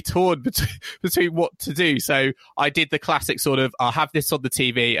being really torn between what to do. So I did the classic sort of, I'll have this on the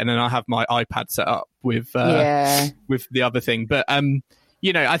TV and then I'll have my iPad set up with the other thing. But,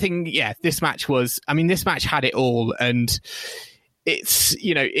 I think, this match had it all. And it's,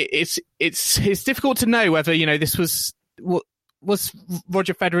 it's difficult to know whether, this was was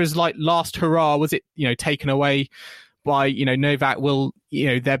Roger Federer's like last hurrah? Was it, taken away by, Novak? Will,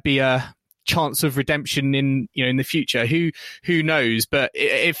 there be a chance of redemption in, in the future? Who knows? But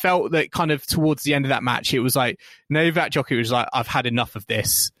it felt that kind of towards the end of that match, it was like Novak Djokovic was like, I've had enough of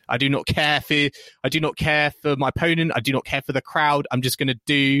this. I do not care for my opponent. I do not care for the crowd. I'm just going to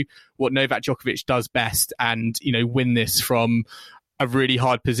do what Novak Djokovic does best and, win this from a really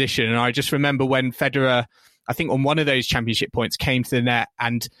hard position. And I just remember when Federer, I think on one of those championship points, came to the net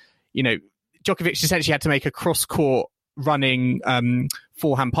and, Djokovic essentially had to make a cross-court running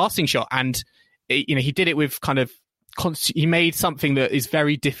forehand passing shot. And, he did it with kind of, he made something that is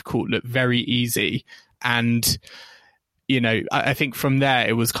very difficult look very easy. And, I think from there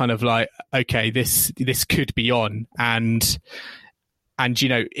it was kind of like, okay, this could be on. And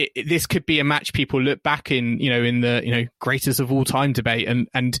this could be a match people look back in the, greatest of all time debate.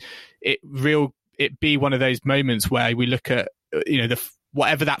 And it be one of those moments where we look at, the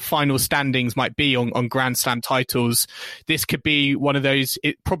whatever that final standings might be on Grand Slam titles, this could be one of those.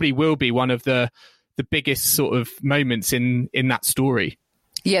 It probably will be one of the biggest sort of moments in that story.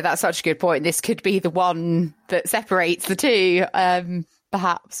 Yeah, that's such a good point. This could be the one that separates the two.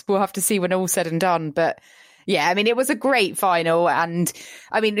 Perhaps we'll have to see when all's said and done. But yeah, I mean, it was a great final. And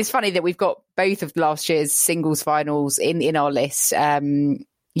I mean, it's funny that we've got both of last year's singles finals in our list,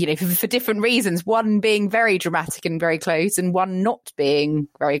 for different reasons, one being very dramatic and very close and one not being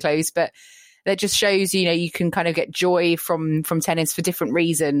very close. But that just shows, you can kind of get joy from tennis for different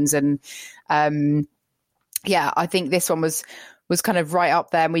reasons. And I think this one was kind of right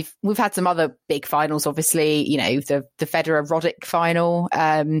up there. And we've had some other big finals, obviously, the Federer-Roddick final.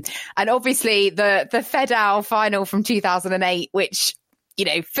 And obviously the Fedal final from 2008, which,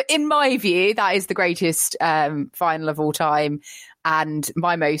 in my view, that is the greatest final of all time and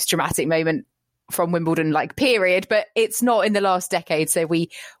my most dramatic moment from Wimbledon, period. But it's not in the last decade. So we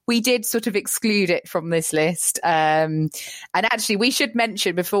did sort of exclude it from this list. And actually, we should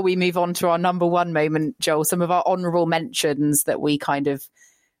mention, before we move on to our number one moment, Joel, some of our honourable mentions that we kind of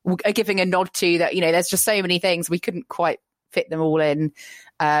are giving a nod to, that, there's just so many things we couldn't quite fit them all in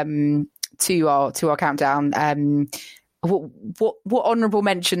to our countdown. What honourable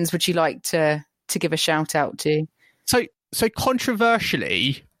mentions would you like to give a shout out to? So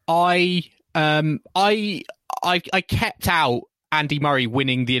controversially, I kept out Andy Murray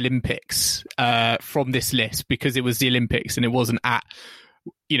winning the Olympics from this list because it was the Olympics and it wasn't at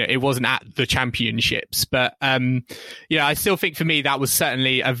the championships. But I still think for me that was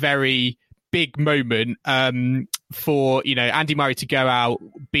certainly a very big moment for Andy Murray to go out,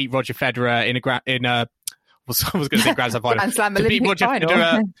 beat Roger Federer I was going to say Grand Slam final. Grand Slam to beat Roger final.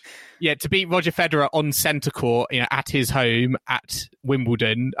 Federer, to beat Roger Federer on centre court, at his home at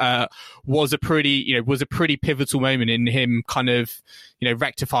Wimbledon, was a pretty pivotal moment in him kind of,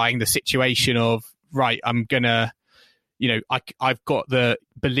 rectifying the situation of, right, I'm gonna, I've got the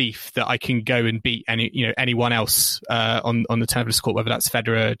belief that I can go and beat anyone else on the tennis court, whether that's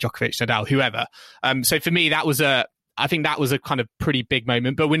Federer, Djokovic, Nadal, whoever. So for me, I think that was a kind of pretty big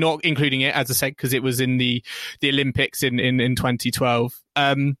moment, but we're not including it, as I said, because it was in the Olympics in 2012.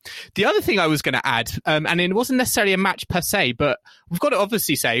 The other thing I was going to add, and it wasn't necessarily a match per se, but we've got to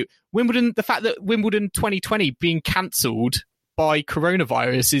obviously say Wimbledon, the fact that Wimbledon 2020 being cancelled by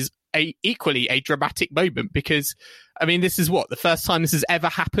coronavirus is equally a dramatic moment, because, I mean, this is the first time this has ever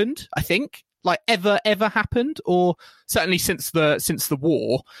happened, I think. Ever happened, or certainly since the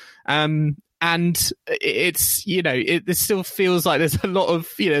war. And it's, it still feels like there's a lot of,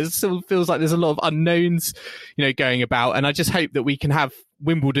 unknowns, going about. And I just hope that we can have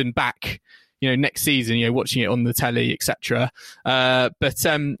Wimbledon back, next season, watching it on the telly, etc. But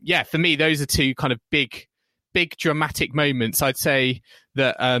for me, those are two kind of big dramatic moments. I'd say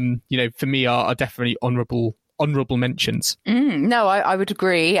that, for me are definitely honourable mentions. No, I would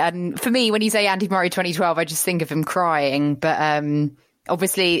agree. And for me, when you say Andy Murray 2012, I just think of him crying. But,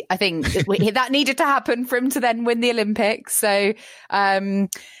 obviously, I think that needed to happen for him to then win the Olympics. So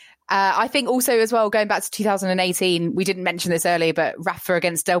I think also as well, going back to 2018, we didn't mention this earlier, but Rafa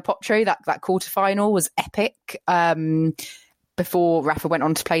against Del Potro, that quarterfinal was epic. Before Rafa went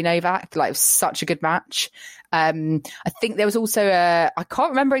on to play Novak, it was such a good match. I think there was also I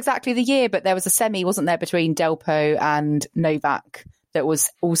can't remember exactly the year, but there was a semi, wasn't there, between Delpo and Novak that was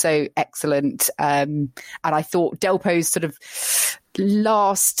also excellent. And I thought Delpo's sort of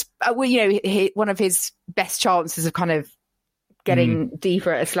last, one of his best chances of kind of getting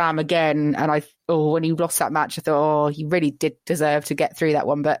deeper at a slam again. And when he lost that match, I thought, he really did deserve to get through that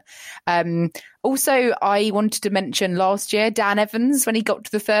one. But also, I wanted to mention last year, Dan Evans, when he got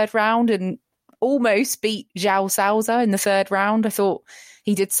to the third round and almost beat João Sousa in the third round. I thought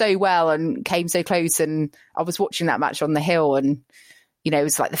he did so well and came so close. And I was watching that match on the hill, and it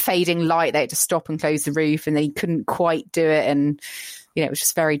was like the fading light. They had to stop and close the roof, and they couldn't quite do it. And, it was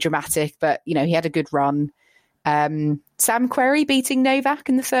just very dramatic. But, he had a good run. Sam Querrey beating Novak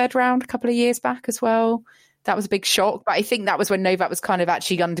in the third round a couple of years back as well. That was a big shock. But I think that was when Novak was kind of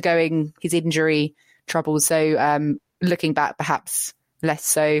actually undergoing his injury troubles. So looking back, perhaps less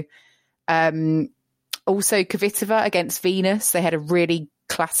so. Also, Kvitova against Venus. They had a really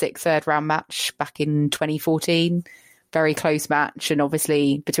classic third round match back in 2014. Very close match, and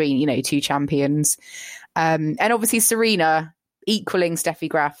obviously between, two champions. And obviously Serena equaling Steffi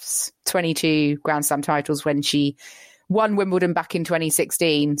Graf's 22 Grand Slam titles when she won Wimbledon back in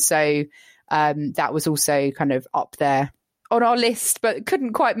 2016. So that was also kind of up there on our list, but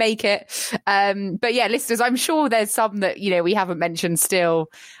couldn't quite make it. But yeah, listeners, I'm sure there's some that, we haven't mentioned still.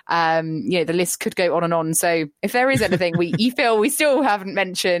 The list could go on and on. So if there is anything you feel we still haven't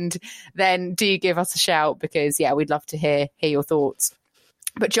mentioned, then do give us a shout, because we'd love to hear your thoughts.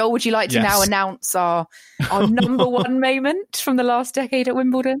 But Joel, would you like to now announce our number one moment from the last decade at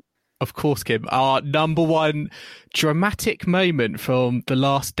Wimbledon? Of course, Kim. Our number one dramatic moment from the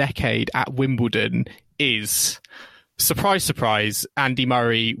last decade at Wimbledon is, surprise, surprise, Andy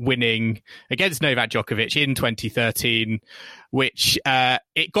Murray winning against Novak Djokovic in 2013, which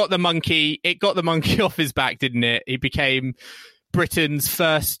it got the monkey off his back, didn't it? He became Britain's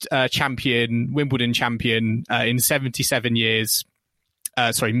first Wimbledon champion in 77 years.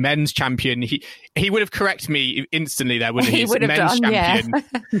 Men's champion. He would have corrected me instantly there, wouldn't he? He would have men's done,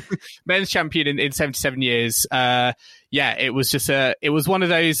 champion. Men's champion in 77 years. It was just it was one of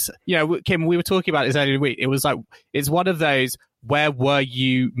those, Kim, we were talking about this earlier in the week. It was like, it's one of those, where were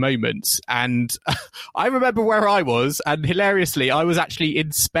you moments? And I remember where I was, and hilariously, I was actually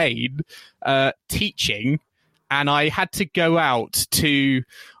in Spain teaching. And I had to go out I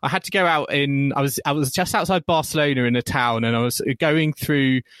was just outside Barcelona in a town, and I was going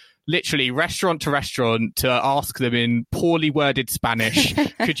through literally restaurant to restaurant to ask them in poorly worded Spanish,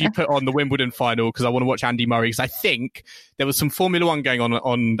 could you put on the Wimbledon final? Because I want to watch Andy Murray. Because I think there was some Formula One going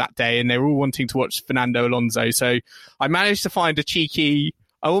on that day, and they were all wanting to watch Fernando Alonso. So I managed to find I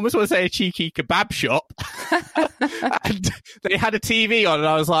almost want to say a cheeky kebab shop. And they had a TV on,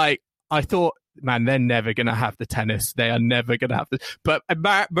 and I thought, man, they're never going to have the tennis. They are never going to have this. But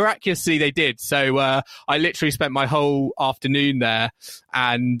miraculously, they did. So I literally spent my whole afternoon there,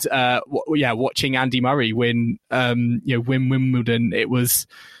 and watching Andy Murray win Wimbledon. It was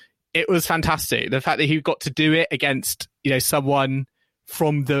fantastic. The fact that he got to do it against someone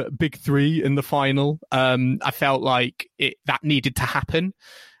from the big three in the final. I felt like that needed to happen,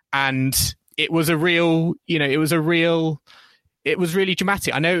 and it was it was really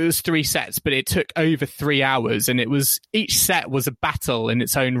dramatic. I know it was 3 sets, but it took over 3 hours, and each set was a battle in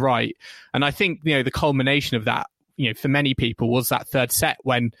its own right. And I think, the culmination of that, for many people, was that third set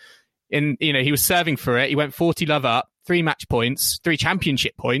when he was serving for it. He went 40-love up, 3 match points, 3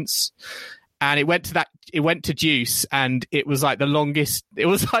 championship points. And it went to deuce, and it was like the longest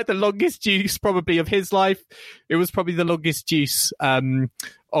deuce probably of his life. It was probably the longest deuce,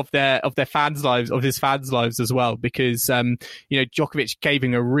 of his fans' lives as well, because Djokovic gave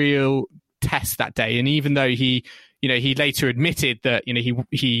him a real test that day. And even though he later admitted that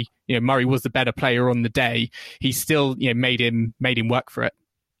Murray was the better player on the day, he still made him work for it.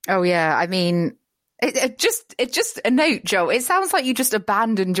 Oh yeah, I mean, it just a note, Joel. It sounds like you just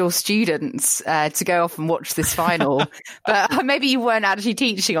abandoned your students to go off and watch this final, but maybe you weren't actually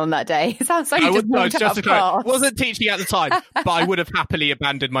teaching on that day. It sounds like you just walked out of class. Wasn't teaching at the time, but I would have happily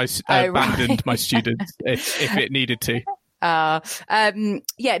abandoned my students if it needed to. I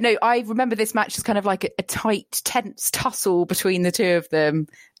remember this match as kind of like a tight, tense tussle between the two of them,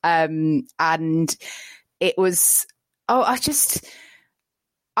 and it was.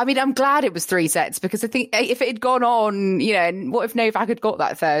 I'm glad it was 3 sets, because I think if it had gone on, and what if Novak had got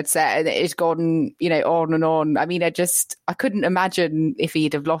that third set and it had gone, on and on. I mean, I couldn't imagine if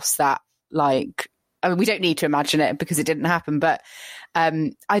he'd have lost that. We don't need to imagine it because it didn't happen, but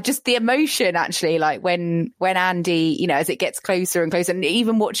the emotion actually, like when Andy, as it gets closer and closer, and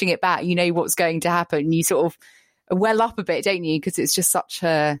even watching it back, what's going to happen. You sort of well up a bit, don't you? Because it's just such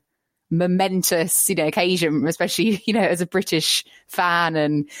a momentous occasion, especially as a British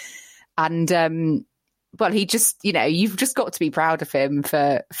fan, and he just you've just got to be proud of him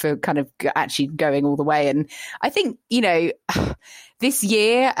for kind of actually going all the way. And I think this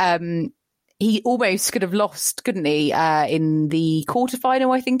year he almost could have lost, couldn't he, in the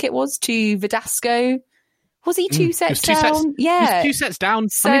quarterfinal, I think it was, to Verdasco. Was he 2 sets down? Yeah. He was 2 sets down.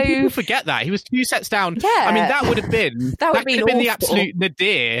 So, people forget that. He was 2 sets down. Yeah. I mean, that would have been the absolute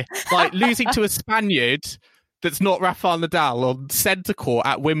nadir. Like losing to a Spaniard that's not Rafael Nadal on centre court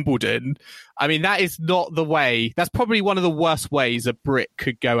at Wimbledon. I mean, that is not the way. That's probably one of the worst ways a Brit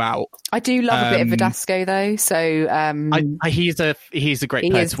could go out. I do love a bit of Verdasco though. So he's a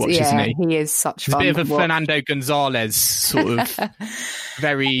great player to watch, isn't he? He is such fun. He's a bit of a Fernando Gonzalez sort of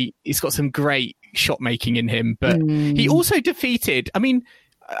he's got some great shot making in him, but he also defeated,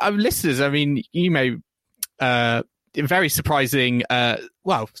 listeners, very surprising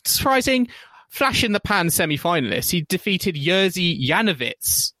flash in the pan semi-finalist. He defeated Jerzy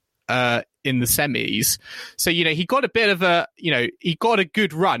Janowicz in the semis. So, he got a bit of he got a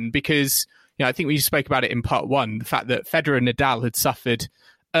good run because, I think we spoke about it in part 1, the fact that Federer and Nadal had suffered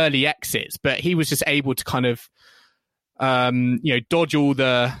early exits, but he was just able to kind of dodge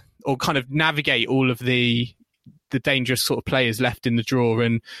or kind of navigate all of the dangerous sort of players left in the draw.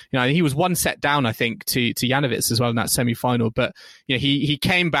 And, he was one set down, I think, to Janowicz as well in that semi-final. But, he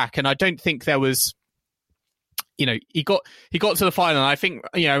came back, and I don't think there was, he got to the final. And I think,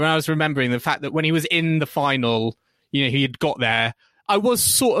 when I was remembering the fact that when he was in the final, he had got there, I was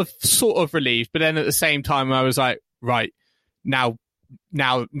sort of relieved. But then at the same time, I was like, right, now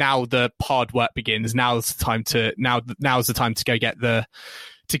the hard work begins. Now's the time to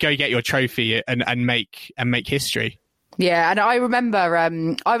go get your trophy and make history. Yeah, and I remember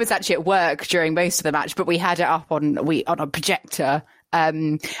I was actually at work during most of the match, but we had it up on a projector.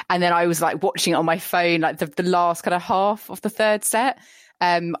 And then I was like watching it on my phone, like the last kind of half of the third set,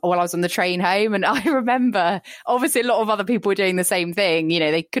 while I was on the train home. And I remember, obviously, a lot of other people were doing the same thing.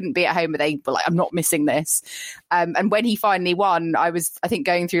 They couldn't be at home, but they were like, I'm not missing this. And when he finally won, I think,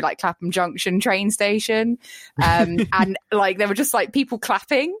 going through like Clapham Junction train station. And like, there were just like people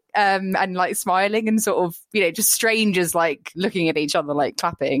clapping, and like smiling, and sort of, just strangers like looking at each other, like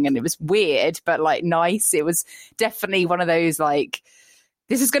clapping. And it was weird, but like nice. It was definitely one of those like,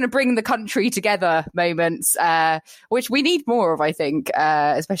 this is going to bring the country together moments, which we need more of, I think,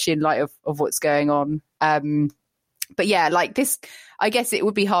 especially in light of what's going on. But yeah, like this, I guess it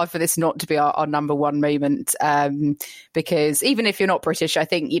would be hard for this not to be our number one moment, because even if you're not British, I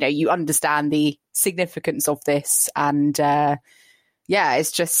think, you understand the significance of this. And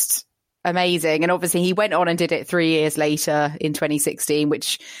it's just amazing. And obviously he went on and did it 3 years later in 2016,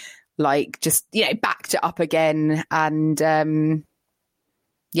 which like just, backed it up again. And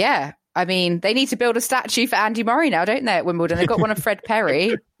I mean, they need to build a statue for Andy Murray now, don't they, at Wimbledon? They've got one of Fred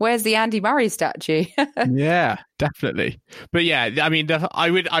Perry. Where's the Andy Murray statue? Yeah, definitely. But yeah, I mean, I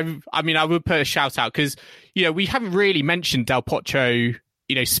would put a shout out because, we haven't really mentioned Del Potro,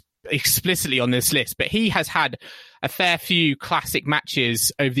 explicitly on this list, but he has had a fair few classic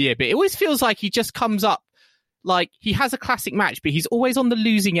matches over the year. But it always feels like he just comes up, like he has a classic match, but he's always on the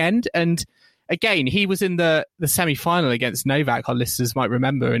losing end. And again, he was in the semi-final against Novak, our listeners might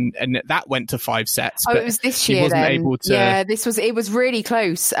remember, and that went to 5 sets. Oh, it was this year then. Able to... Yeah, it was really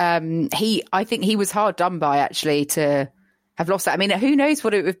close. I think he was hard done by, actually, to have lost that. I mean, who knows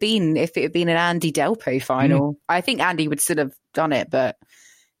what it would have been if it had been an Andy Delpo final. I think Andy would still have done it, but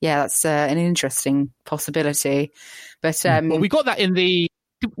yeah, that's an interesting possibility. But well, we got that in the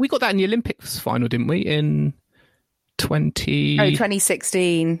Olympics final, didn't we? In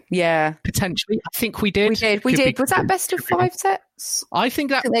 2016, yeah, potentially. I think we did. We did. Was that best of 5 sets? I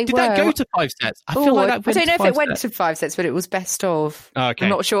think that did that go to 5 sets. I feel like that went I don't know if it went sets. to 5 sets, but it was best of. Oh, okay, I'm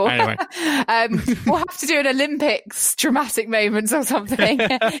not sure. Anyway. We'll have to do an Olympics dramatic moments or something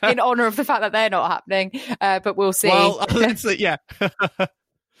in honour of the fact that they're not happening. But we'll see. Well, yeah.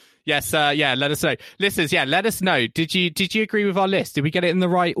 Yes, let us know. Listeners, let us know. Did you agree with our list? Did we get it in the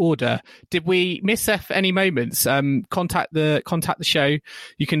right order? Did we miss any moments? Contact the show.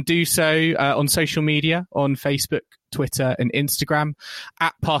 You can do so on social media, on Facebook, Twitter and Instagram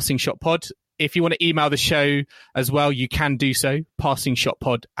at Passing Shot Pod. If you want to email the show as well, you can do so,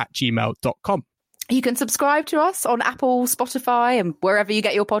 passingshotpod@gmail.com. You can subscribe to us on Apple, Spotify, and wherever you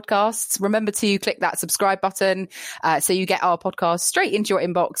get your podcasts. Remember to click that subscribe button so you get our podcast straight into your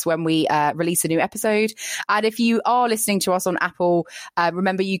inbox when we release a new episode. And if you are listening to us on Apple,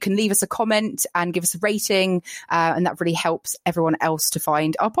 remember you can leave us a comment and give us a rating, and that really helps everyone else to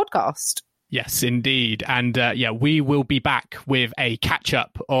find our podcast. Yes, indeed. And we will be back with a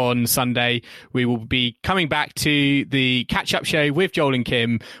catch-up on Sunday. We will be coming back to the catch-up show with Joel and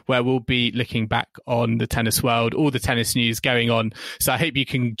Kim, where we'll be looking back on the tennis world, all the tennis news going on. So I hope you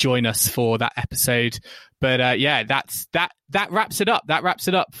can join us for that episode. But that wraps it up. That wraps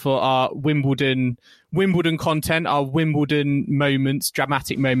it up for our Wimbledon content, our Wimbledon moments,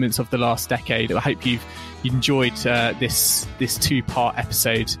 dramatic moments of the last decade. I hope you've enjoyed this 2-part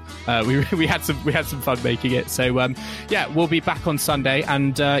episode. We had some fun making it. So we'll be back on Sunday,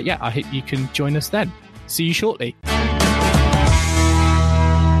 and I hope you can join us then. See you shortly.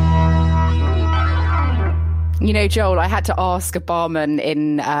 You know, Joel, I had to ask a barman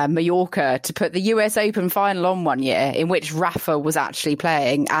in Mallorca to put the US Open final on one year, in which Rafa was actually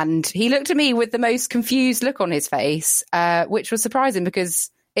playing. And he looked at me with the most confused look on his face, which was surprising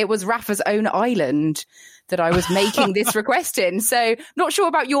because it was Rafa's own island that I was making this request in. So not sure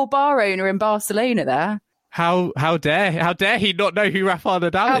about your bar owner in Barcelona there. How dare he not know who Rafael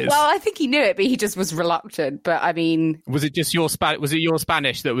Nadal is? Well, I think he knew it, but he just was reluctant. But I mean, was it your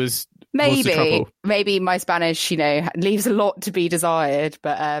Spanish that was maybe the trouble? Maybe my Spanish, leaves a lot to be desired.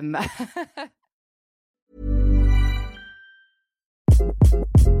 But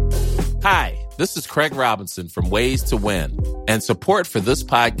Hi, This is Craig Robinson from Ways to Win, and support for this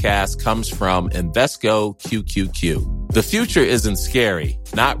podcast comes from Invesco QQQ. The future isn't scary.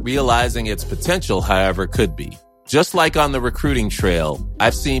 Not realizing its potential, however, could be. Just like on the recruiting trail,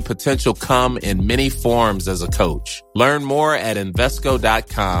 I've seen potential come in many forms as a coach. Learn more at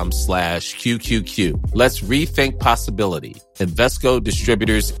Invesco.com/QQQ. Let's rethink possibility. Invesco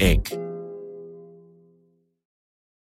Distributors, Inc.